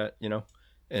something like that, you know?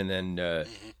 And then,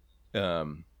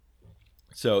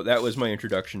 so that was my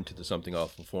introduction to the Something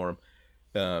Awful forum.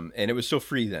 And it was still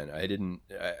free then. I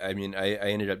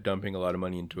ended up dumping a lot of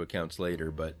money into accounts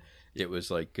later, but it was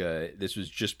like, this was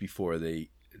just before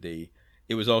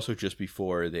it was also just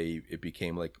before it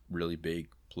became like really big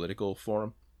political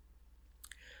forum.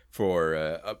 For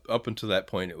up until that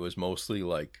point, it was mostly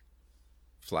like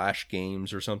Flash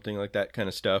games or something like that kind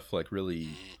of stuff, like really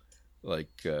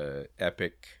like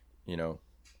epic, you know,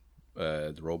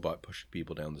 the robot pushing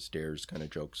people down the stairs kind of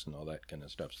jokes and all that kind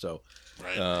of stuff. So,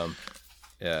 right.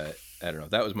 I don't know.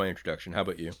 That was my introduction. How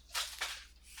about you?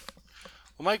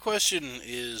 Well, my question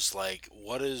is, like,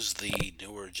 what is the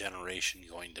newer generation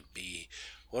going to be?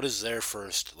 What is their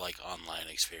first, like, online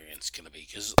experience going to be?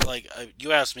 Because, like,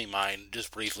 you asked me mine,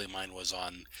 just briefly, mine was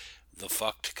on the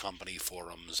Fucked Company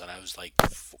forums, and I was, like,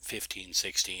 15,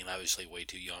 16, obviously way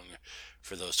too young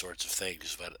for those sorts of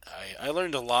things, but I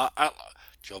learned a lot.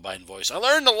 Joe Biden voice. I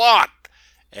learned a lot!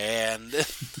 And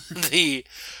the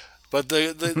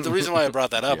reason why I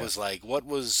brought that up was, like, what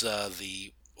is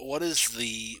the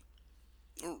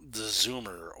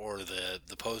Zoomer or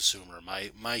the post-Zoomer,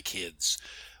 my kids,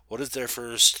 what is their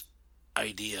first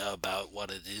idea about what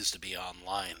it is to be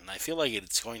online? And I feel like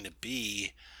it's going to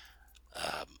be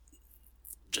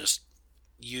just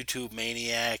YouTube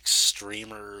maniacs,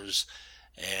 streamers,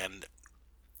 and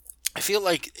I feel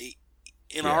like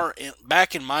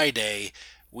back in my day,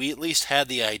 we at least had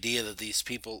the idea that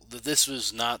that this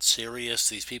was not serious.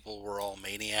 These people were all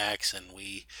maniacs, and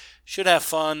we should have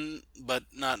fun, but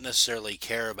not necessarily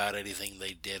care about anything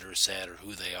they did or said or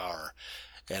who they are.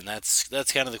 And that's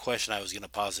kind of the question I was going to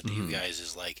posit to you guys,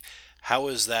 is like, how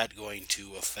is that going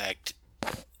to affect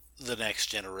the next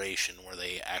generation where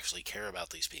they actually care about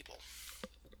these people?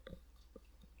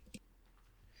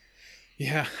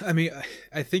 Yeah, I mean,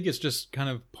 I think it's just kind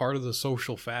of part of the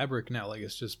social fabric now. Like,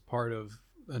 it's just part of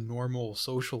a normal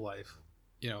social life.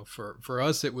 You know, for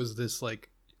us, it was this like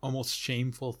almost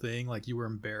shameful thing. Like, you were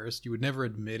embarrassed. You would never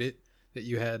admit it that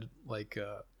you had like,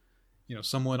 you know,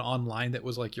 someone online that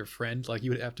was like your friend. Like,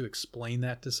 you would have to explain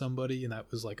that to somebody, and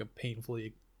that was like a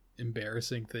painfully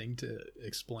embarrassing thing to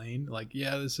explain. Like,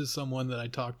 yeah, this is someone that I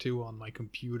talk to on my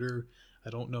computer. I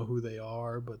don't know who they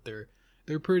are, but they're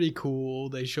pretty cool.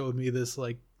 They showed me this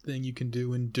like thing you can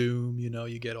do in Doom, you know,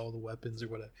 you get all the weapons or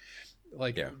whatever.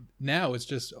 Like, now it's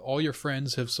just all your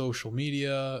friends have social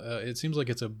media. It seems like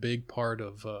it's a big part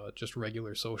of just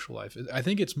regular social life. I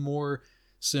think it's more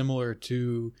similar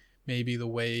to maybe the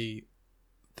way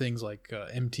things like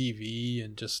MTV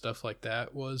and just stuff like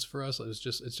that was for us. It's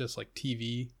just like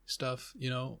TV stuff, you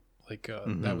know, like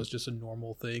that was just a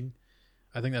normal thing.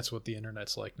 I think that's what the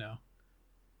internet's like now.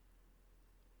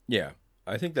 Yeah,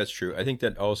 I think that's true. I think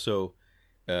that also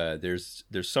there's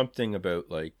something about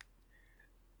like,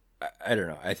 I don't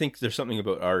know. I think there's something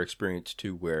about our experience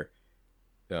too where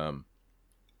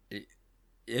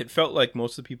it felt like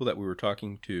most of the people that we were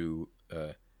talking to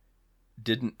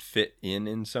didn't fit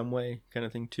in some way, kind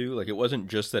of thing too. Like, it wasn't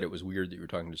just that it was weird that you were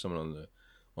talking to someone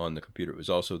on the computer. It was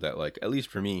also that, like, at least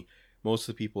for me, most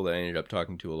of the people that I ended up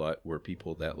talking to a lot were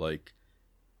people that like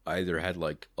either had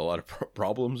like a lot of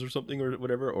problems or something or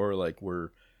whatever, or like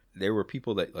there were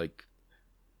people that like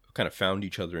kind of found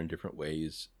each other in different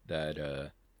ways.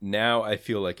 That now I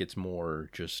feel like it's more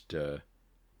just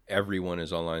everyone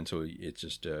is online, so it's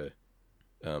just I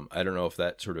don't know if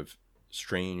that sort of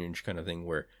strange kind of thing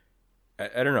where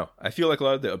I don't know. I feel like a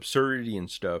lot of the absurdity and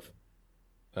stuff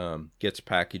gets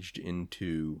packaged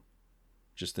into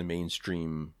just the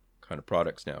mainstream kind of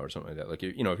products now or something like that. Like,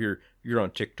 you know, if you're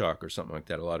on TikTok or something like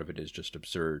that, a lot of it is just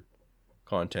absurd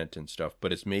content and stuff,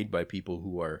 but it's made by people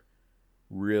who are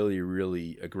really,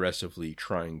 really aggressively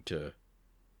trying to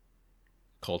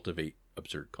cultivate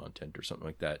absurd content or something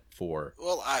like that for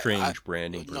strange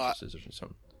branding purposes or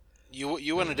something.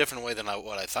 You went a different way than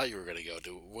what I thought you were going to go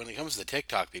to. When it comes to the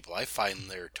TikTok people, I find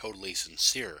they're totally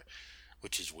sincere,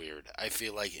 which is weird. I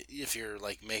feel like if you're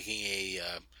like making a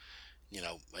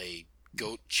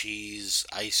goat cheese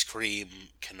ice cream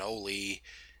cannoli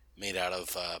made out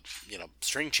of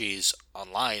string cheese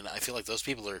online, I feel like those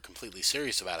people are completely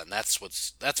serious about it, and that's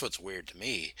what's weird to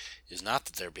me, is not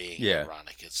that they're being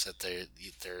ironic, it's that they're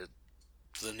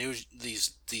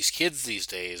these kids these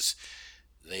days,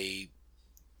 they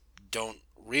don't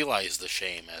realize the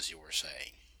shame, as you were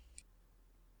saying.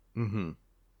 Mm-hmm.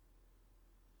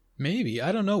 Maybe,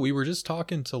 I don't know. We were just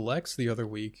talking to Lex the other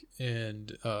week,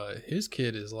 and his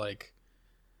kid is like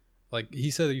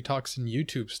he said he talks in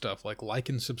YouTube stuff, like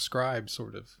and subscribe,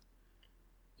 sort of.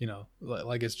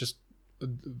 Like it's just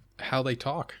how they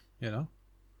talk.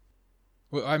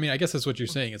 Well, I mean, I guess that's what you're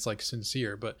saying. It's like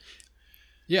sincere, but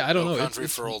yeah, I don't know. Country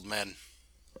for old men.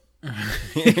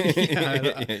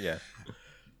 Yeah.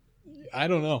 I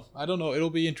don't know. It'll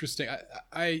be interesting.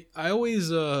 I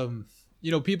always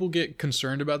people get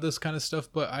concerned about this kind of stuff,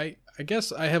 but I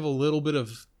guess I have a little bit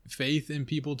of faith in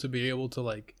people to be able to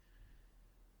like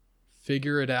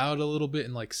figure it out a little bit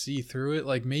and like see through it.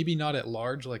 Like maybe not at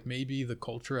large, like maybe the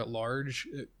culture at large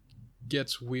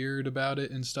gets weird about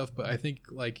it and stuff, but I think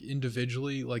like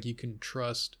individually, like you can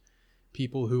trust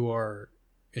people who are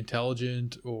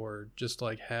intelligent or just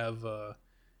like have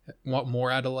want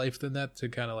more out of life than that to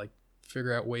kind of like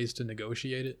figure out ways to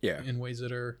negotiate it in ways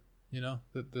that are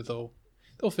that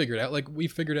they'll figure it out. Like we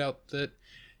figured out that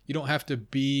you don't have to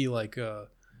be like a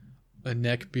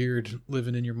neckbeard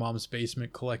living in your mom's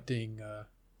basement collecting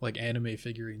like anime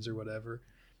figurines or whatever.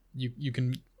 You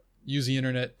can use the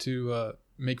internet to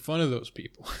make fun of those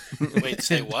people. Wait,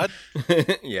 say what?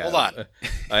 Yeah, hold on.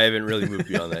 I haven't really moved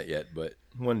beyond that yet, but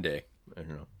one day, I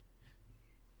don't know.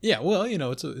 Yeah, well,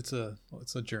 it's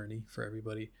a journey for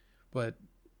everybody, but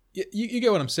you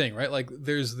get what I'm saying, right? Like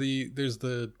there's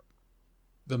the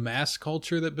mass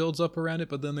culture that builds up around it,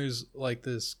 but then there's like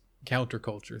this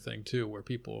counterculture thing too, where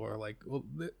people are like, well,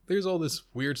 there's all this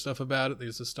weird stuff about it,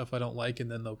 there's this stuff I don't like,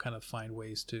 and then they'll kind of find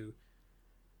ways to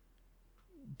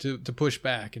push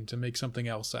back and to make something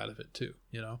else out of it too,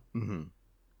 Mm-hmm.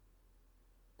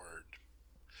 Word.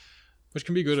 Which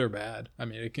can be good or bad. I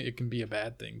mean, it can be a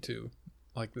bad thing too.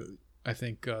 Like I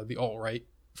think the alt-right,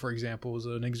 for example, is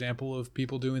an example of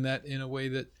people doing that in a way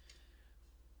that,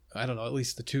 I don't know, at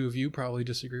least the two of you probably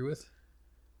disagree with.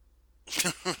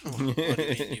 What do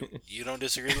you mean? You don't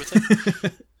disagree with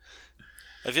it?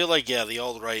 I feel like, the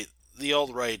alt-right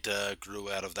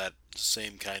grew out of that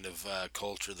same kind of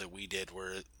culture that we did,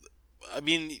 where, I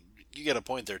mean, you get a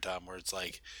point there, Tom, where it's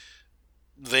like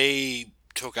they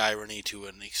took irony to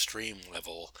an extreme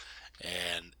level,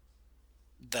 and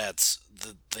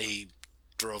they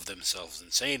drove themselves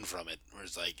insane from it, where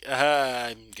it's like,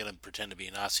 I'm gonna pretend to be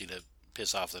a Nazi to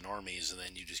piss off the normies, and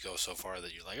then you just go so far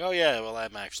that you're like, oh yeah, well,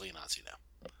 I'm actually a Nazi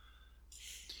now.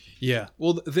 Yeah,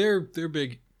 well, their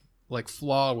big like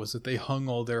flaw was that they hung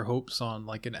all their hopes on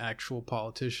like an actual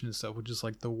politician and stuff, which is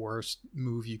like the worst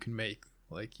move you can make.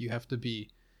 Like you have to be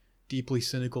deeply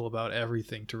cynical about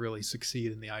everything to really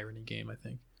succeed in the irony game, I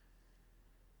think.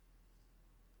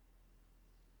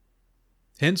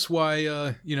 Hence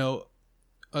why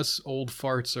us old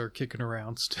farts are kicking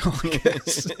around still, I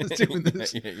guess, doing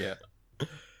this. Yeah.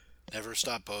 Never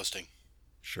stop posting.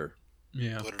 Sure.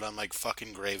 Yeah. Put it on my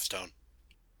fucking gravestone.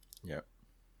 Yeah.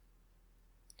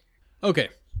 Okay.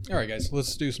 All right, guys.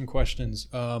 Let's do some questions.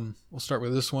 We'll start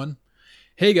with this one.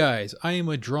 Hey, guys. I am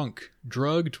a drunk,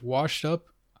 drugged, washed up,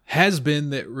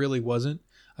 has-been that really wasn't.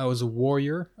 I was a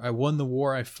warrior. I won the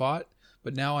war I fought,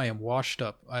 but now I am washed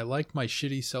up. I liked my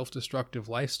shitty self-destructive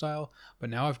lifestyle, but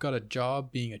now I've got a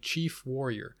job being a chief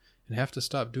warrior and have to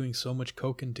stop doing so much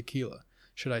coke and tequila.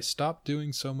 Should I stop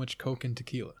doing so much coke and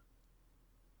tequila?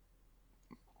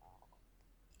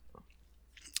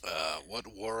 What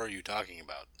war are you talking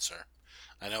about, sir?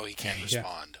 I know he can't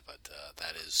respond, but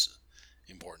that is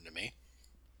important to me.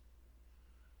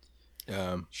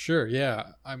 Sure,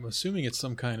 yeah. I'm assuming it's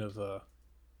some kind of, the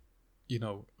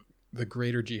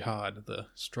greater jihad, the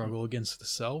struggle against the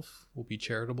self. We'll be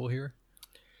charitable here.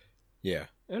 Yeah.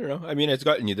 I don't know. I mean, it's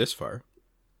gotten you this far.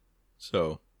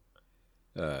 So,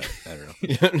 I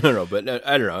don't know. No, but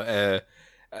I don't know.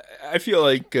 I feel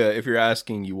like if you're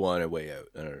asking, you want a way out.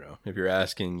 I don't know. If you're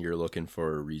asking, you're looking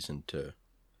for a reason to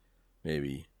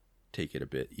maybe take it a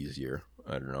bit easier.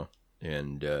 I don't know.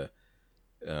 And,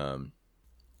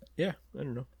 yeah, I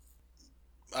don't know.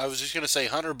 I was just going to say,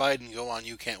 Hunter Biden, go on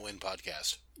You Can't Win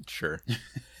podcast. Sure.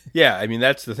 Yeah, I mean,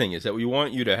 that's the thing, is that we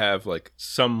want you to have, like,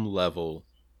 some level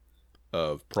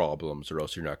of problems, or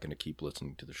else you're not going to keep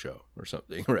listening to the show or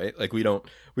something, right? Like, we don't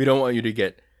want you to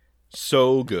get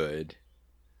so good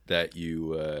that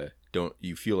you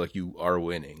feel like you are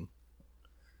winning.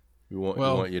 We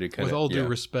want you to kind of... With all due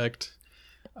respect,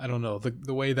 I don't know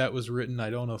the way that was written. I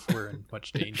don't know if we're in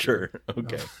much danger. Sure.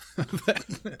 Okay.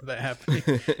 That happening.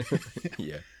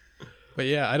 Yeah. But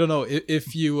yeah, I don't know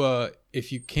if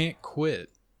you can't quit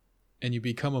and you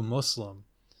become a Muslim,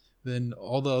 then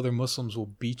all the other Muslims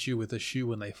will beat you with a shoe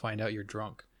when they find out you're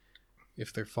drunk,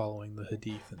 if they're following the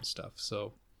hadith and stuff.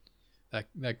 So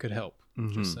that could help.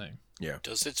 Just saying. Yeah.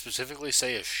 Does it specifically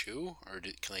say a shoe, or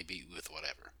can they beat you with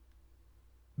whatever?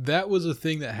 That was a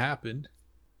thing that happened,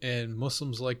 and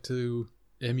Muslims like to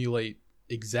emulate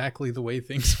exactly the way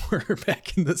things were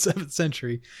back in the 7th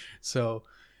century. So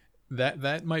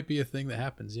that might be a thing that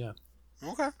happens, yeah.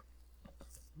 Okay.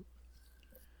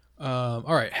 All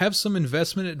right, have some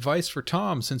investment advice for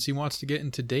Tom since he wants to get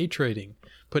into day trading.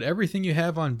 Put everything you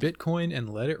have on Bitcoin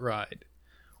and let it ride.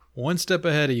 One step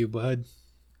ahead of you, bud.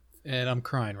 And I'm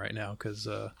crying right now because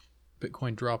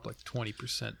Bitcoin dropped like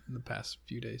 20% in the past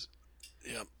few days.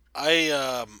 Yeah.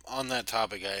 I on that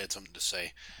topic, I had something to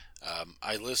say.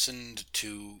 I listened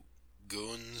to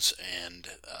Goons and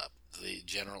the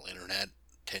general internet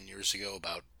 10 years ago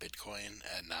about Bitcoin,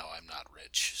 and now I'm not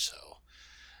rich, so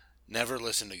never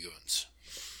listen to Goons.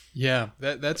 Yeah,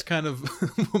 that's kind of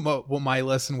what my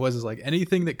lesson was, is like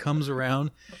anything that comes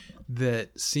around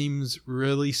that seems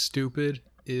really stupid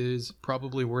is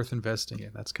probably worth investing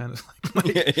in. That's kind of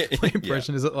like my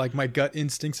impression. Is that like my gut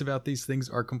instincts about these things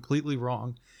are completely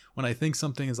wrong. When I think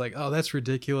something is like, oh, that's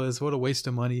ridiculous, what a waste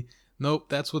of money. Nope,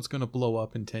 that's what's going to blow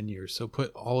up in 10 years. So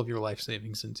put all of your life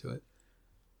savings into it.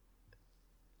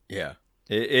 Yeah,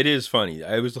 it is funny.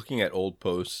 I was looking at old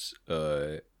posts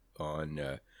on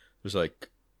it was like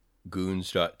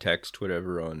goons.text,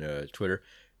 whatever, on Twitter,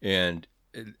 and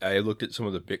I looked at some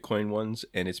of the Bitcoin ones,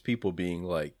 and it's people being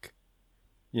like,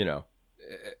 you know,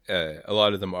 a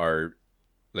lot of them are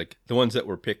like the ones that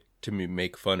were picked to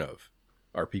make fun of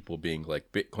are people being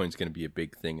like, Bitcoin's going to be a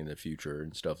big thing in the future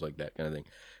and stuff like that kind of thing.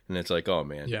 And it's like, oh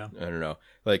man, yeah, I don't know,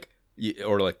 like,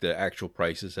 or like the actual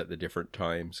prices at the different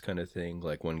times kind of thing.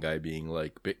 Like one guy being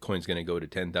like, Bitcoin's going to go to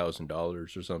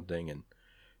 $10,000 or something, and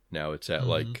now it's at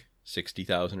like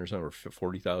 60,000 or something, or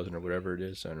 40,000 or whatever it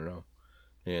is. I don't know.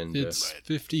 And it's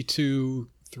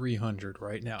 52,300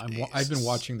 right now. I've been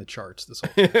watching the charts this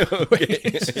whole time.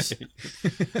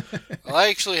 Well, I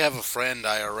actually have a friend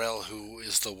IRL who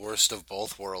is the worst of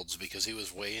both worlds, because he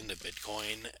was way into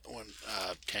Bitcoin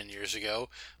 10 years ago,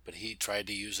 but he tried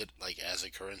to use it like as a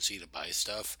currency to buy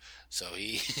stuff. So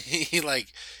he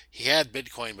had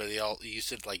Bitcoin, but he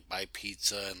used it to like buy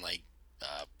pizza and like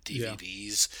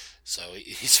DVDs. Yeah. So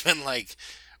he spent like,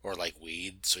 or like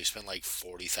weed. So he spent like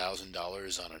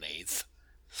 $40,000 on an eighth.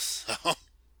 So.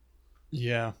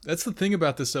 Yeah, that's the thing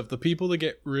about this stuff. The people that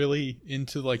get really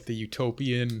into like the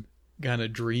utopian kind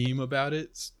of dream about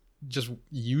it, just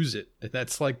use it.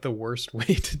 That's like the worst way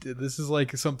to do. This is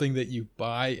like something that you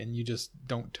buy and you just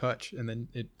don't touch, and then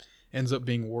it ends up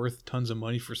being worth tons of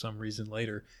money for some reason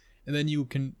later, and then you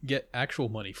can get actual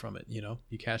money from it. You know,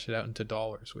 you cash it out into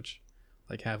dollars, which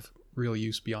like have real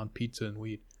use beyond pizza and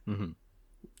weed. Mm-hmm.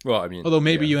 Well, I mean, although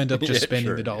maybe you end up just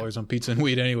spending the dollars on pizza and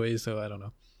weed anyway, so I don't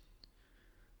know.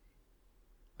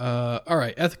 All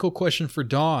right, ethical question for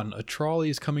Dawn. A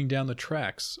trolley is coming down the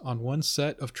tracks. On one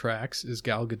set of tracks is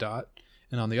Gal Gadot,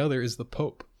 and on the other is the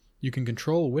Pope. You can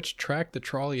control which track the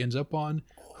trolley ends up on.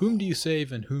 Whom do you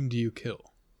save and whom do you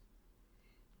kill?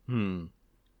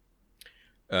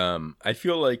 I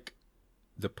feel like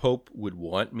the Pope would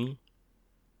want me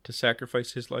to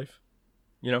sacrifice his life.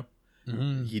 You know,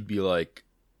 he'd be like,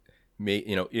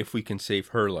 if we can save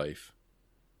her life,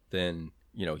 then,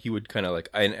 you know, he would kind of like,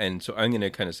 and so I'm going to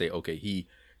kind of say, okay, he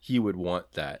would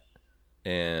want that.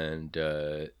 And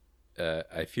I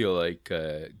feel like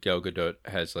Gal Gadot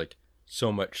has like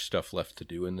so much stuff left to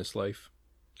do in this life.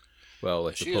 Well,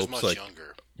 like she the Pope's is much like,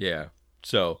 younger. Yeah.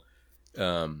 So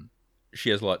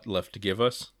she has a lot left to give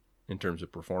us in terms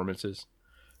of performances.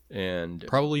 And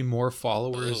probably more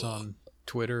followers on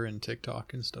Twitter and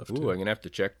TikTok and stuff too. I'm going to have to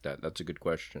check that. That's a good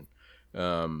question.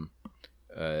 Yeah,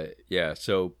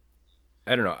 so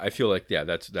I don't know. I feel like, yeah,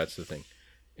 that's the thing.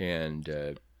 And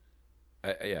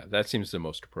yeah, that seems the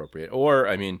most appropriate. Or,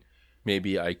 I mean,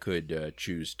 maybe I could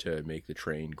choose to make the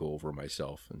train go over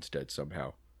myself instead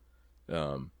somehow.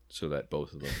 So that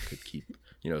both of them could keep,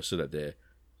 so that the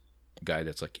guy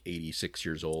that's like 86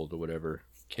 years old or whatever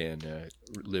can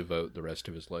live out the rest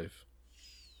of his life.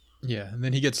 Yeah, and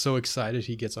then he gets so excited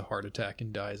he gets a heart attack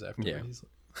and dies after. Yeah.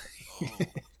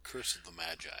 Curse of the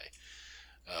Magi.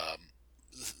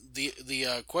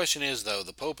 The question is, though,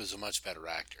 the Pope is a much better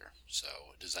actor. So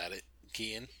does that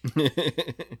key in?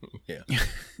 Yeah.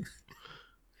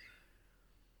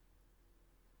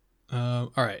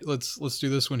 All right, let's do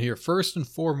this one here. First and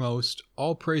foremost,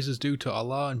 all praise is due to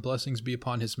Allah and blessings be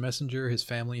upon His messenger, His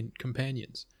family, and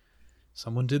companions.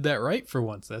 Someone did that right for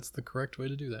once. That's the correct way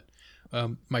to do that.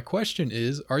 My question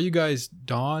is, are you guys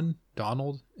Donald,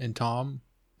 and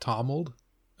Tomold,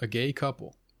 a gay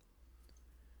couple?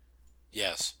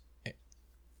 Yes.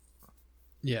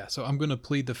 Yeah, so I'm going to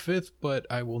plead the fifth, but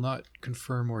I will not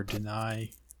confirm or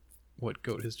deny what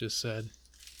Goat has just said.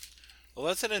 Well,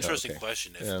 that's an interesting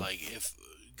question. If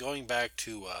going back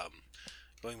to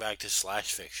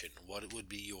slash fiction, what would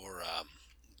be your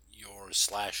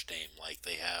slash name? Like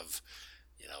they have,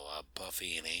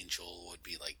 Buffy and Angel would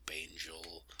be like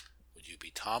Bangel. Would you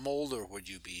be Tomold or would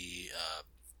you be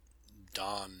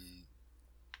Don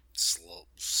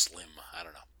Slim? I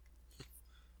don't know.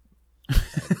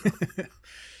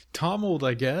 Tomold,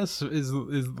 I guess, is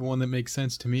the one that makes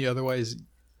sense to me. Otherwise,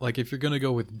 like if you're gonna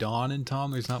go with Don and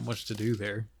Tom, there's not much to do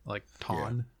there. Like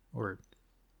Ton or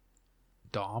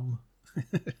Dom.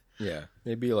 Yeah,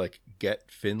 maybe like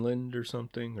Get Finland or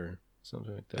something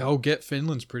like that. Oh, Get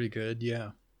Finland's pretty good.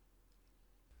 Yeah.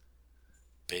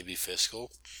 Baby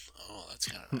Fiscal. Oh, that's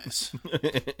kind of nice.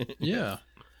 Yeah.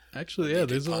 Actually, yeah.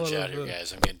 There's a lot out of here,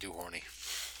 guys. I'm getting too horny.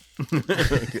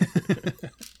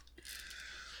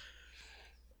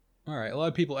 All right, a lot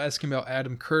of people asking about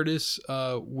Adam Curtis.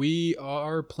 We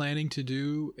are planning to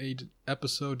do a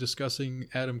episode discussing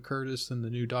Adam Curtis and the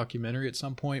new documentary at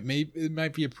some point. Maybe it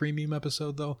might be a premium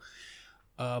episode though,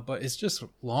 but it's just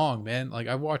long, man. Like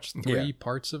I watched 3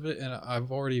 parts of it, and I'm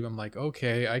like,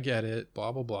 okay, I get it,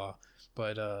 blah blah blah.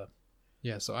 But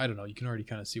yeah, so I don't know. You can already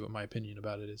kind of see what my opinion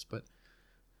about it is, but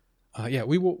yeah,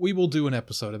 we will do an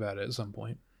episode about it at some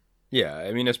point. Yeah,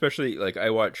 I mean, especially like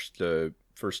I watched the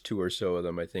first 2 or so of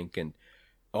them, I think, and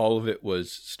all of it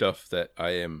was stuff that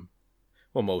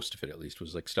most of it at least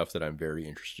was like stuff that I'm very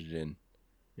interested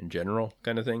in general,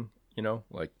 kind of thing,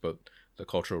 like about the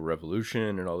Cultural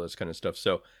Revolution and all this kind of stuff.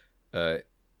 So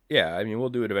yeah, I mean, we'll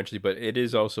do it eventually, but it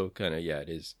is also kind of,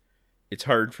 it's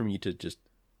hard for me to just,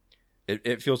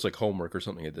 it feels like homework or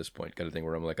something at this point, kind of thing,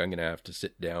 where I'm like, I'm gonna have to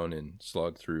sit down and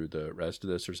slog through the rest of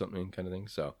this or something, kind of thing.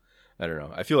 So I don't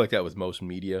know, I feel like that with most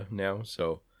media now,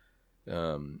 so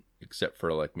except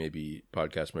for like maybe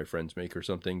podcasts my friends make or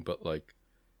something, but like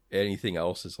anything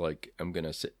else is like I'm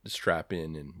gonna strap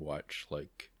in and watch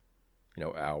like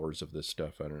hours of this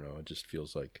stuff. I don't know, it just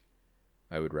feels like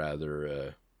I would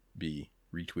rather be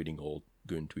retweeting old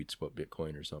goon tweets about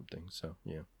Bitcoin or something. So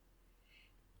yeah,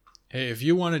 hey, if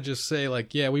you want to just say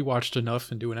like, yeah, we watched enough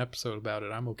and do an episode about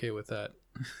it, I'm okay with that.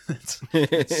 That's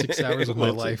 6 hours of my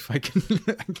life. I can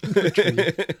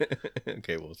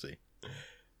okay, we'll see.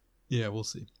 Yeah, we'll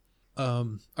see.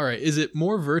 All right. Is it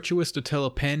more virtuous to tell a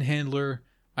panhandler,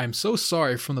 I'm so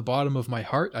sorry from the bottom of my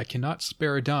heart, I cannot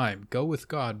spare a dime. Go with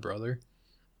God, brother.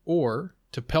 Or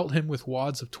to pelt him with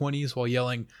wads of 20s while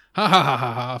yelling, ha ha ha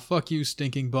ha ha, fuck you,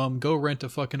 stinking bum. Go rent a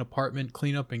fucking apartment,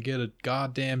 clean up, and get a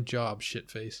goddamn job,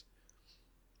 shitface.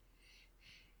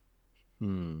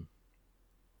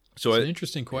 So it's an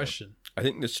interesting question. I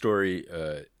think this story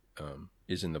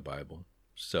is in the Bible,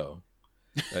 so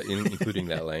including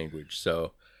that language.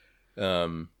 So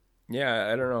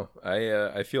yeah, I don't know.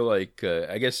 I feel like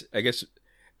I guess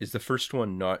is the first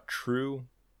one not true?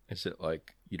 Is it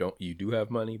like you do have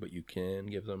money but you can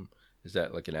give them? Is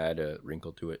that like add a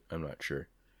wrinkle to it? I'm not sure.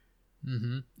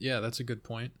 Yeah, that's a good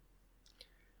point.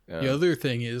 The other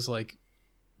thing is like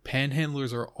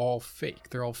panhandlers are all fake.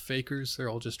 They're all fakers. They're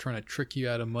all just trying to trick you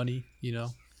out of money,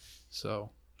 So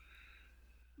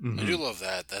I do love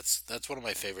that. That's one of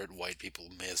my favorite white people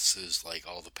myths is like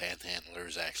all the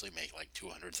panhandlers actually make like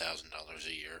 $200,000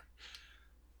 a year.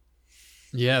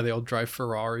 Yeah, they all drive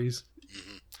Ferraris.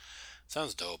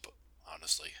 Sounds dope,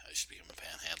 honestly. I should become a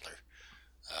panhandler.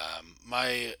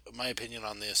 My opinion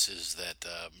on this is that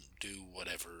do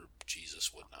whatever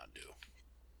Jesus would not do.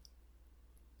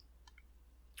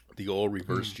 The old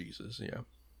reverse Jesus, yeah.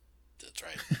 That's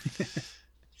right.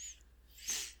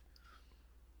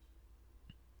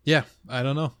 Yeah, I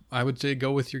don't know. I would say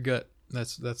go with your gut.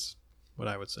 That's what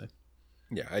I would say.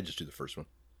 Yeah, I just do the first one.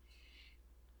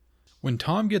 When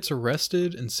Tom gets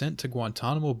arrested and sent to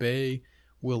Guantanamo Bay,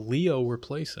 will Leo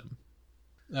replace him?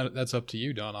 That's up to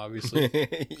you, Don, obviously.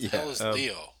 Yeah, hell is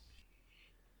Leo?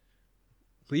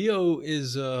 Leo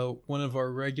is one of our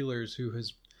regulars who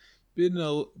has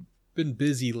been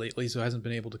busy lately, so hasn't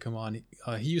been able to come on.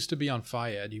 He used to be on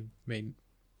Fayed. You may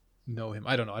know him.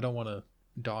 I don't know. I don't want to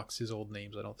dox his old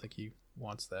names. I don't think he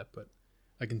wants that, but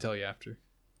I can tell you after.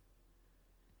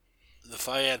 The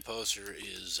Fayed poster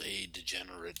is a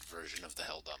degenerate version of the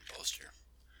Helldom poster.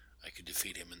 I could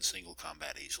defeat him in single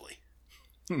combat easily.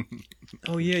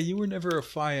 Oh yeah, you were never a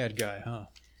Fiad guy, huh?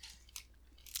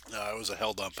 No, I was a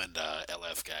Helldump and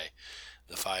LF guy.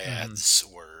 The Fiads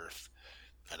were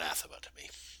anathema to me.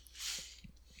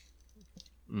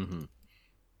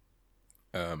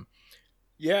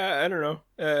 Yeah, I don't know.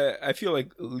 I feel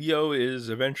like Leo is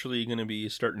eventually going to be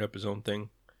starting up his own thing.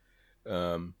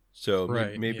 So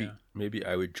Right, maybe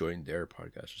I would join their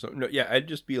podcast or something. No, yeah, I'd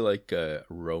just be like a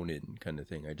Ronin kind of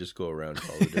thing. I just go around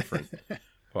to all the different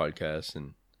podcasts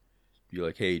and be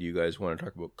like, hey, do you guys want to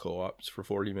talk about co-ops for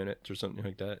 40 minutes or something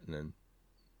like that? And then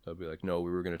they'll be like, no,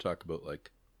 we were going to talk about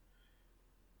like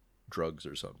drugs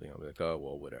or something. I'll be like, oh,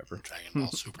 well, whatever. Dragon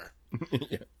Ball Super.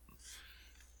 Yeah.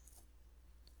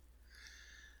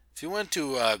 If you went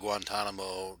to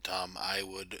Guantanamo, Tom, I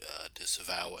would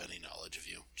disavow any knowledge of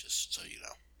you, just so you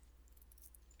know.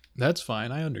 That's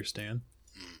fine. I understand.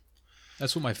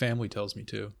 That's what my family tells me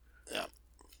too. Yeah.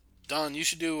 Don, you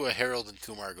should do a Harold and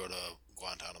Kumar go to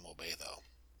Guantanamo Bay, though.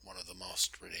 One of the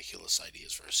most ridiculous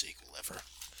ideas for a sequel ever.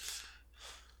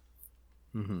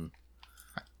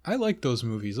 I like those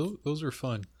movies. Those are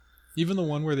fun. Even the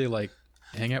one where they like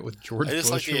hang out with George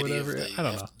Bush or whatever. I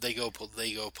don't know. They go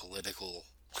political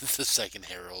with the second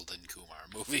Harold and Kumar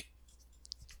movie.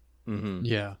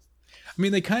 Yeah, I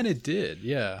mean they kind of did.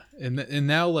 Yeah, and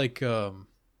now like I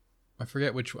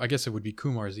forget which. I guess it would be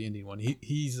Kumar's the Indian one.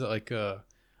 He's like a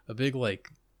big like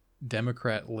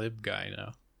Democrat lib guy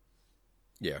now.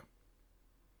 Yeah.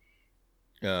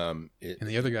 And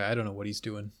the other guy, I don't know what he's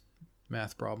doing,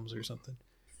 math problems or something.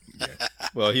 Yeah.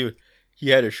 Well, he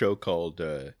had a show called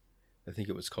I think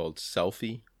it was called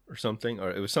Selfie or something,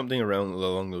 or it was something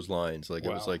along those lines. Like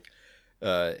It was like,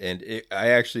 and I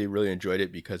actually really enjoyed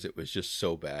it because it was just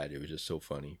so bad. It was just so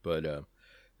funny, but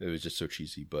it was just so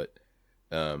cheesy. But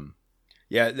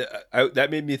yeah,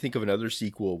 that made me think of another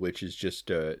sequel, which is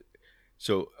just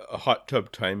so a Hot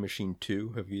Tub Time Machine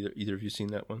 2. Have either of you seen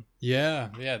that one? Yeah,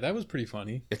 that was pretty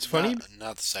funny. It's funny.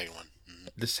 Not the second one.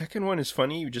 The second one is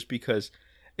funny just because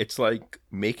it's like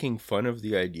making fun of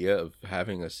the idea of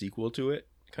having a sequel to it,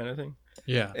 kind of thing.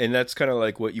 Yeah. And that's kind of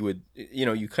like what you would,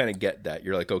 you kind of get that.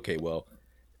 You're like, okay, well,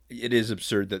 it is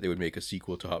absurd that they would make a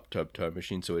sequel to Hot Tub Time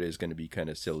Machine, so it is going to be kind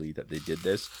of silly that they did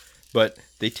this. But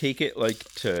they take it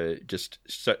like to just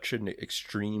such an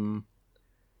extreme,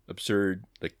 absurd,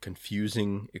 like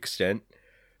confusing extent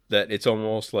that it's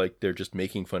almost like they're just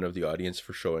making fun of the audience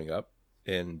for showing up.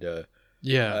 And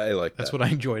yeah, I like that's what I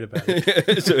enjoyed about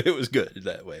it. So it was good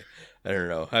that way. I don't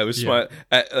know. I was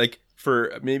like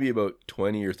for maybe about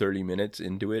 20 or 30 minutes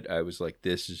into it, I was like,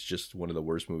 this is just one of the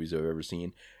worst movies I've ever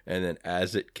seen. And then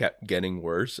as it kept getting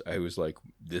worse, I was like,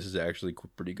 this is actually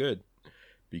pretty good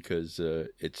because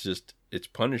it's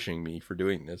punishing me for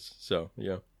doing this. So,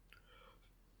 yeah.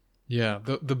 Yeah,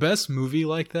 the best movie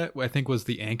like that, I think, was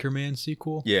the Anchorman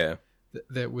sequel. Yeah.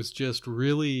 That was just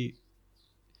really...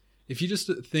 If you just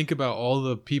think about all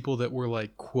the people that were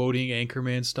like quoting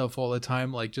Anchorman stuff all the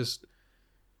time, like just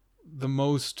the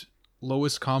most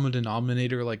lowest common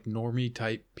denominator, like normie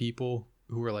type people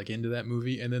who were like into that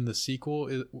movie, and then the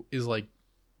sequel is like,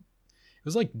 it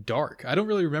was like dark. I don't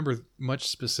really remember much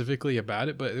specifically about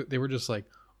it, but they were just like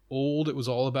old. It was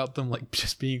all about them like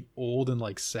just being old and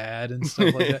like sad and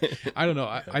stuff like that. I don't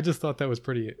know. I just thought that was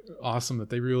pretty awesome that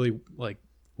they really like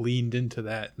leaned into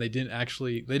that. They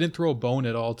didn't throw a bone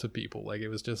at all to people. Like it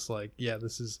was just like, yeah,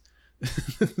 this is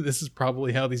this is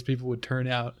probably how these people would turn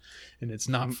out, and it's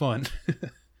not fun.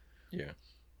 Yeah.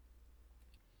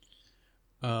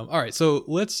 All right, so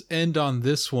let's end on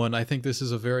this one. I think this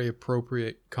is a very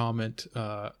appropriate comment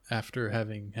after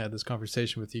having had this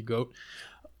conversation with you, Goat.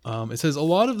 It says, a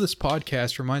lot of this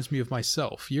podcast reminds me of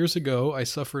myself. Years ago, I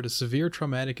suffered a severe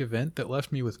traumatic event that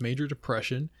left me with major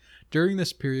depression. During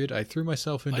this period, I threw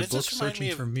myself into books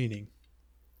searching for meaning.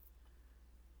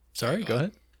 Sorry, go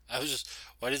ahead. I was just,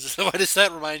 why does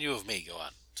that remind you of me? Go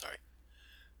on. Sorry.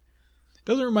 It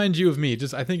doesn't remind you of me.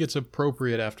 Just I think it's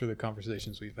appropriate after the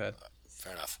conversations we've had.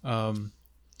 Fair enough.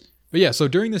 But yeah, so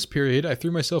during this period, I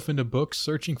threw myself into books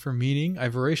searching for meaning. I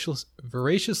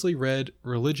voraciously read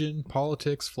religion,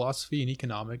 politics, philosophy, and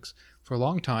economics. For a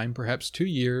long time, perhaps 2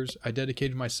 years, I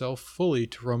dedicated myself fully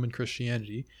to Roman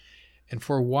Christianity. And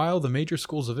for a while, the major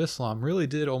schools of Islam really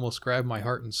did almost grab my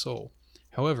heart and soul.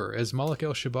 However, as Malik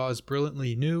el-Shabazz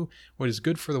brilliantly knew, what is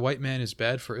good for the white man is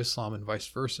bad for Islam and vice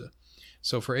versa.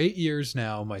 So for 8 years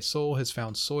now, my soul has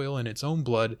found soil in its own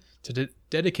blood to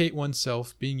dedicate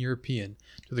oneself, being European,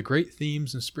 to the great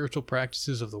themes and spiritual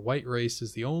practices of the white race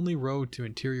is the only road to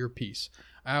interior peace.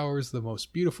 Ours, the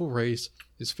most beautiful race,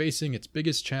 is facing its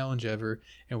biggest challenge ever,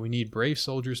 and we need brave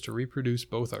soldiers to reproduce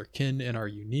both our kin and our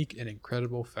unique and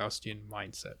incredible Faustian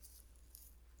mindset.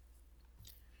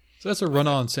 So that's a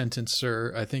run-on sentence,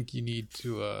 sir. I think you need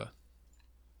to,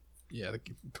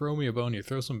 throw me a bone here.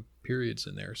 Throw some periods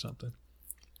in there or something.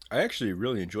 I actually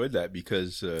really enjoyed that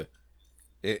because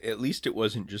at least it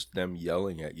wasn't just them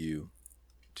yelling at you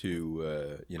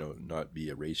to, not be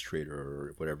a race trader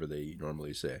or whatever they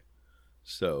normally say.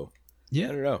 So, yeah,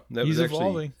 I don't know. That he's was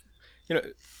actually,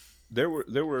 evolving.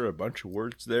 There were a bunch of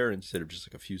words there instead of just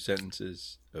like a few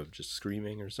sentences of just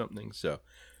screaming or something. So,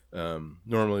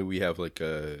 normally we have like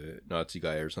a Nazi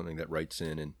guy or something that writes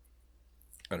in, and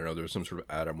I don't know, there was some sort of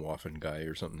Adam Waffen guy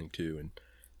or something too, and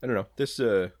I don't know. This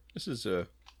is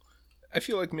I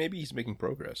feel like maybe he's making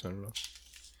progress. I don't know.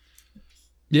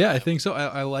 Yeah, I think so.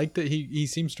 I like that he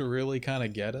seems to really kind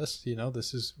of get us.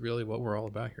 This is really what we're all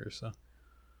about here. So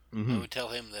I would tell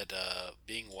him that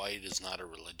being white is not a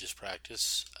religious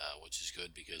practice, which is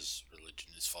good because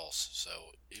religion is false. So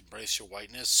embrace your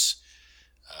whiteness.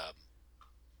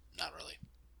 Not really.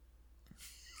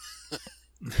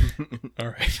 All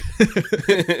right.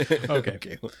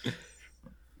 Okay.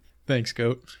 Thanks,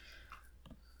 Goat.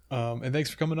 And thanks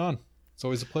for coming on. It's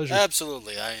always a pleasure.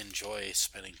 Absolutely. I enjoy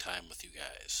spending time with you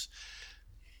guys.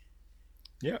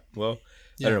 Yeah, well,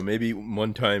 I don't know, maybe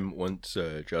one time once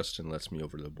Justin lets me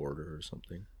over the border or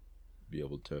something, be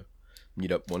able to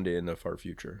meet up one day in the far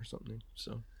future or something.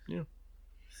 So, yeah.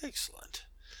 Excellent.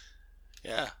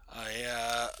 Yeah,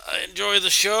 I enjoy the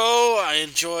show. I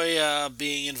enjoy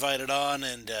being invited on,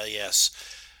 and yes.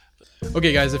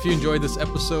 Okay, guys, if you enjoyed this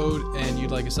episode and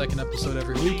you'd like a second episode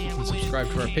every week, you can subscribe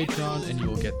to our Patreon, and you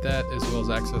will get that, as well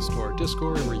as access to our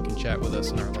Discord, where you can chat with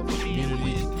us in our lovely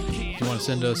community. If you want to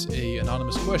send us an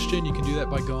anonymous question, you can do that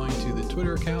by going to the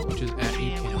Twitter account, which is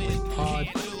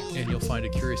 @YouCanWinPod, and you'll find a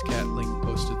Curious Cat link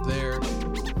posted there,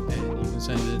 and you can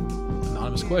send in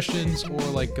anonymous questions, or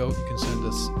like Goat, you can send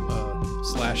us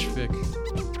 /fic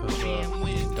of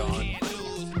me and Don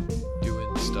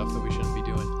doing stuff that we shouldn't be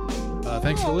doing.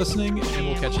 Thanks for listening, and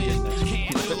we'll catch you again next week.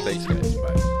 Thanks, guys.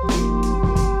 Bye.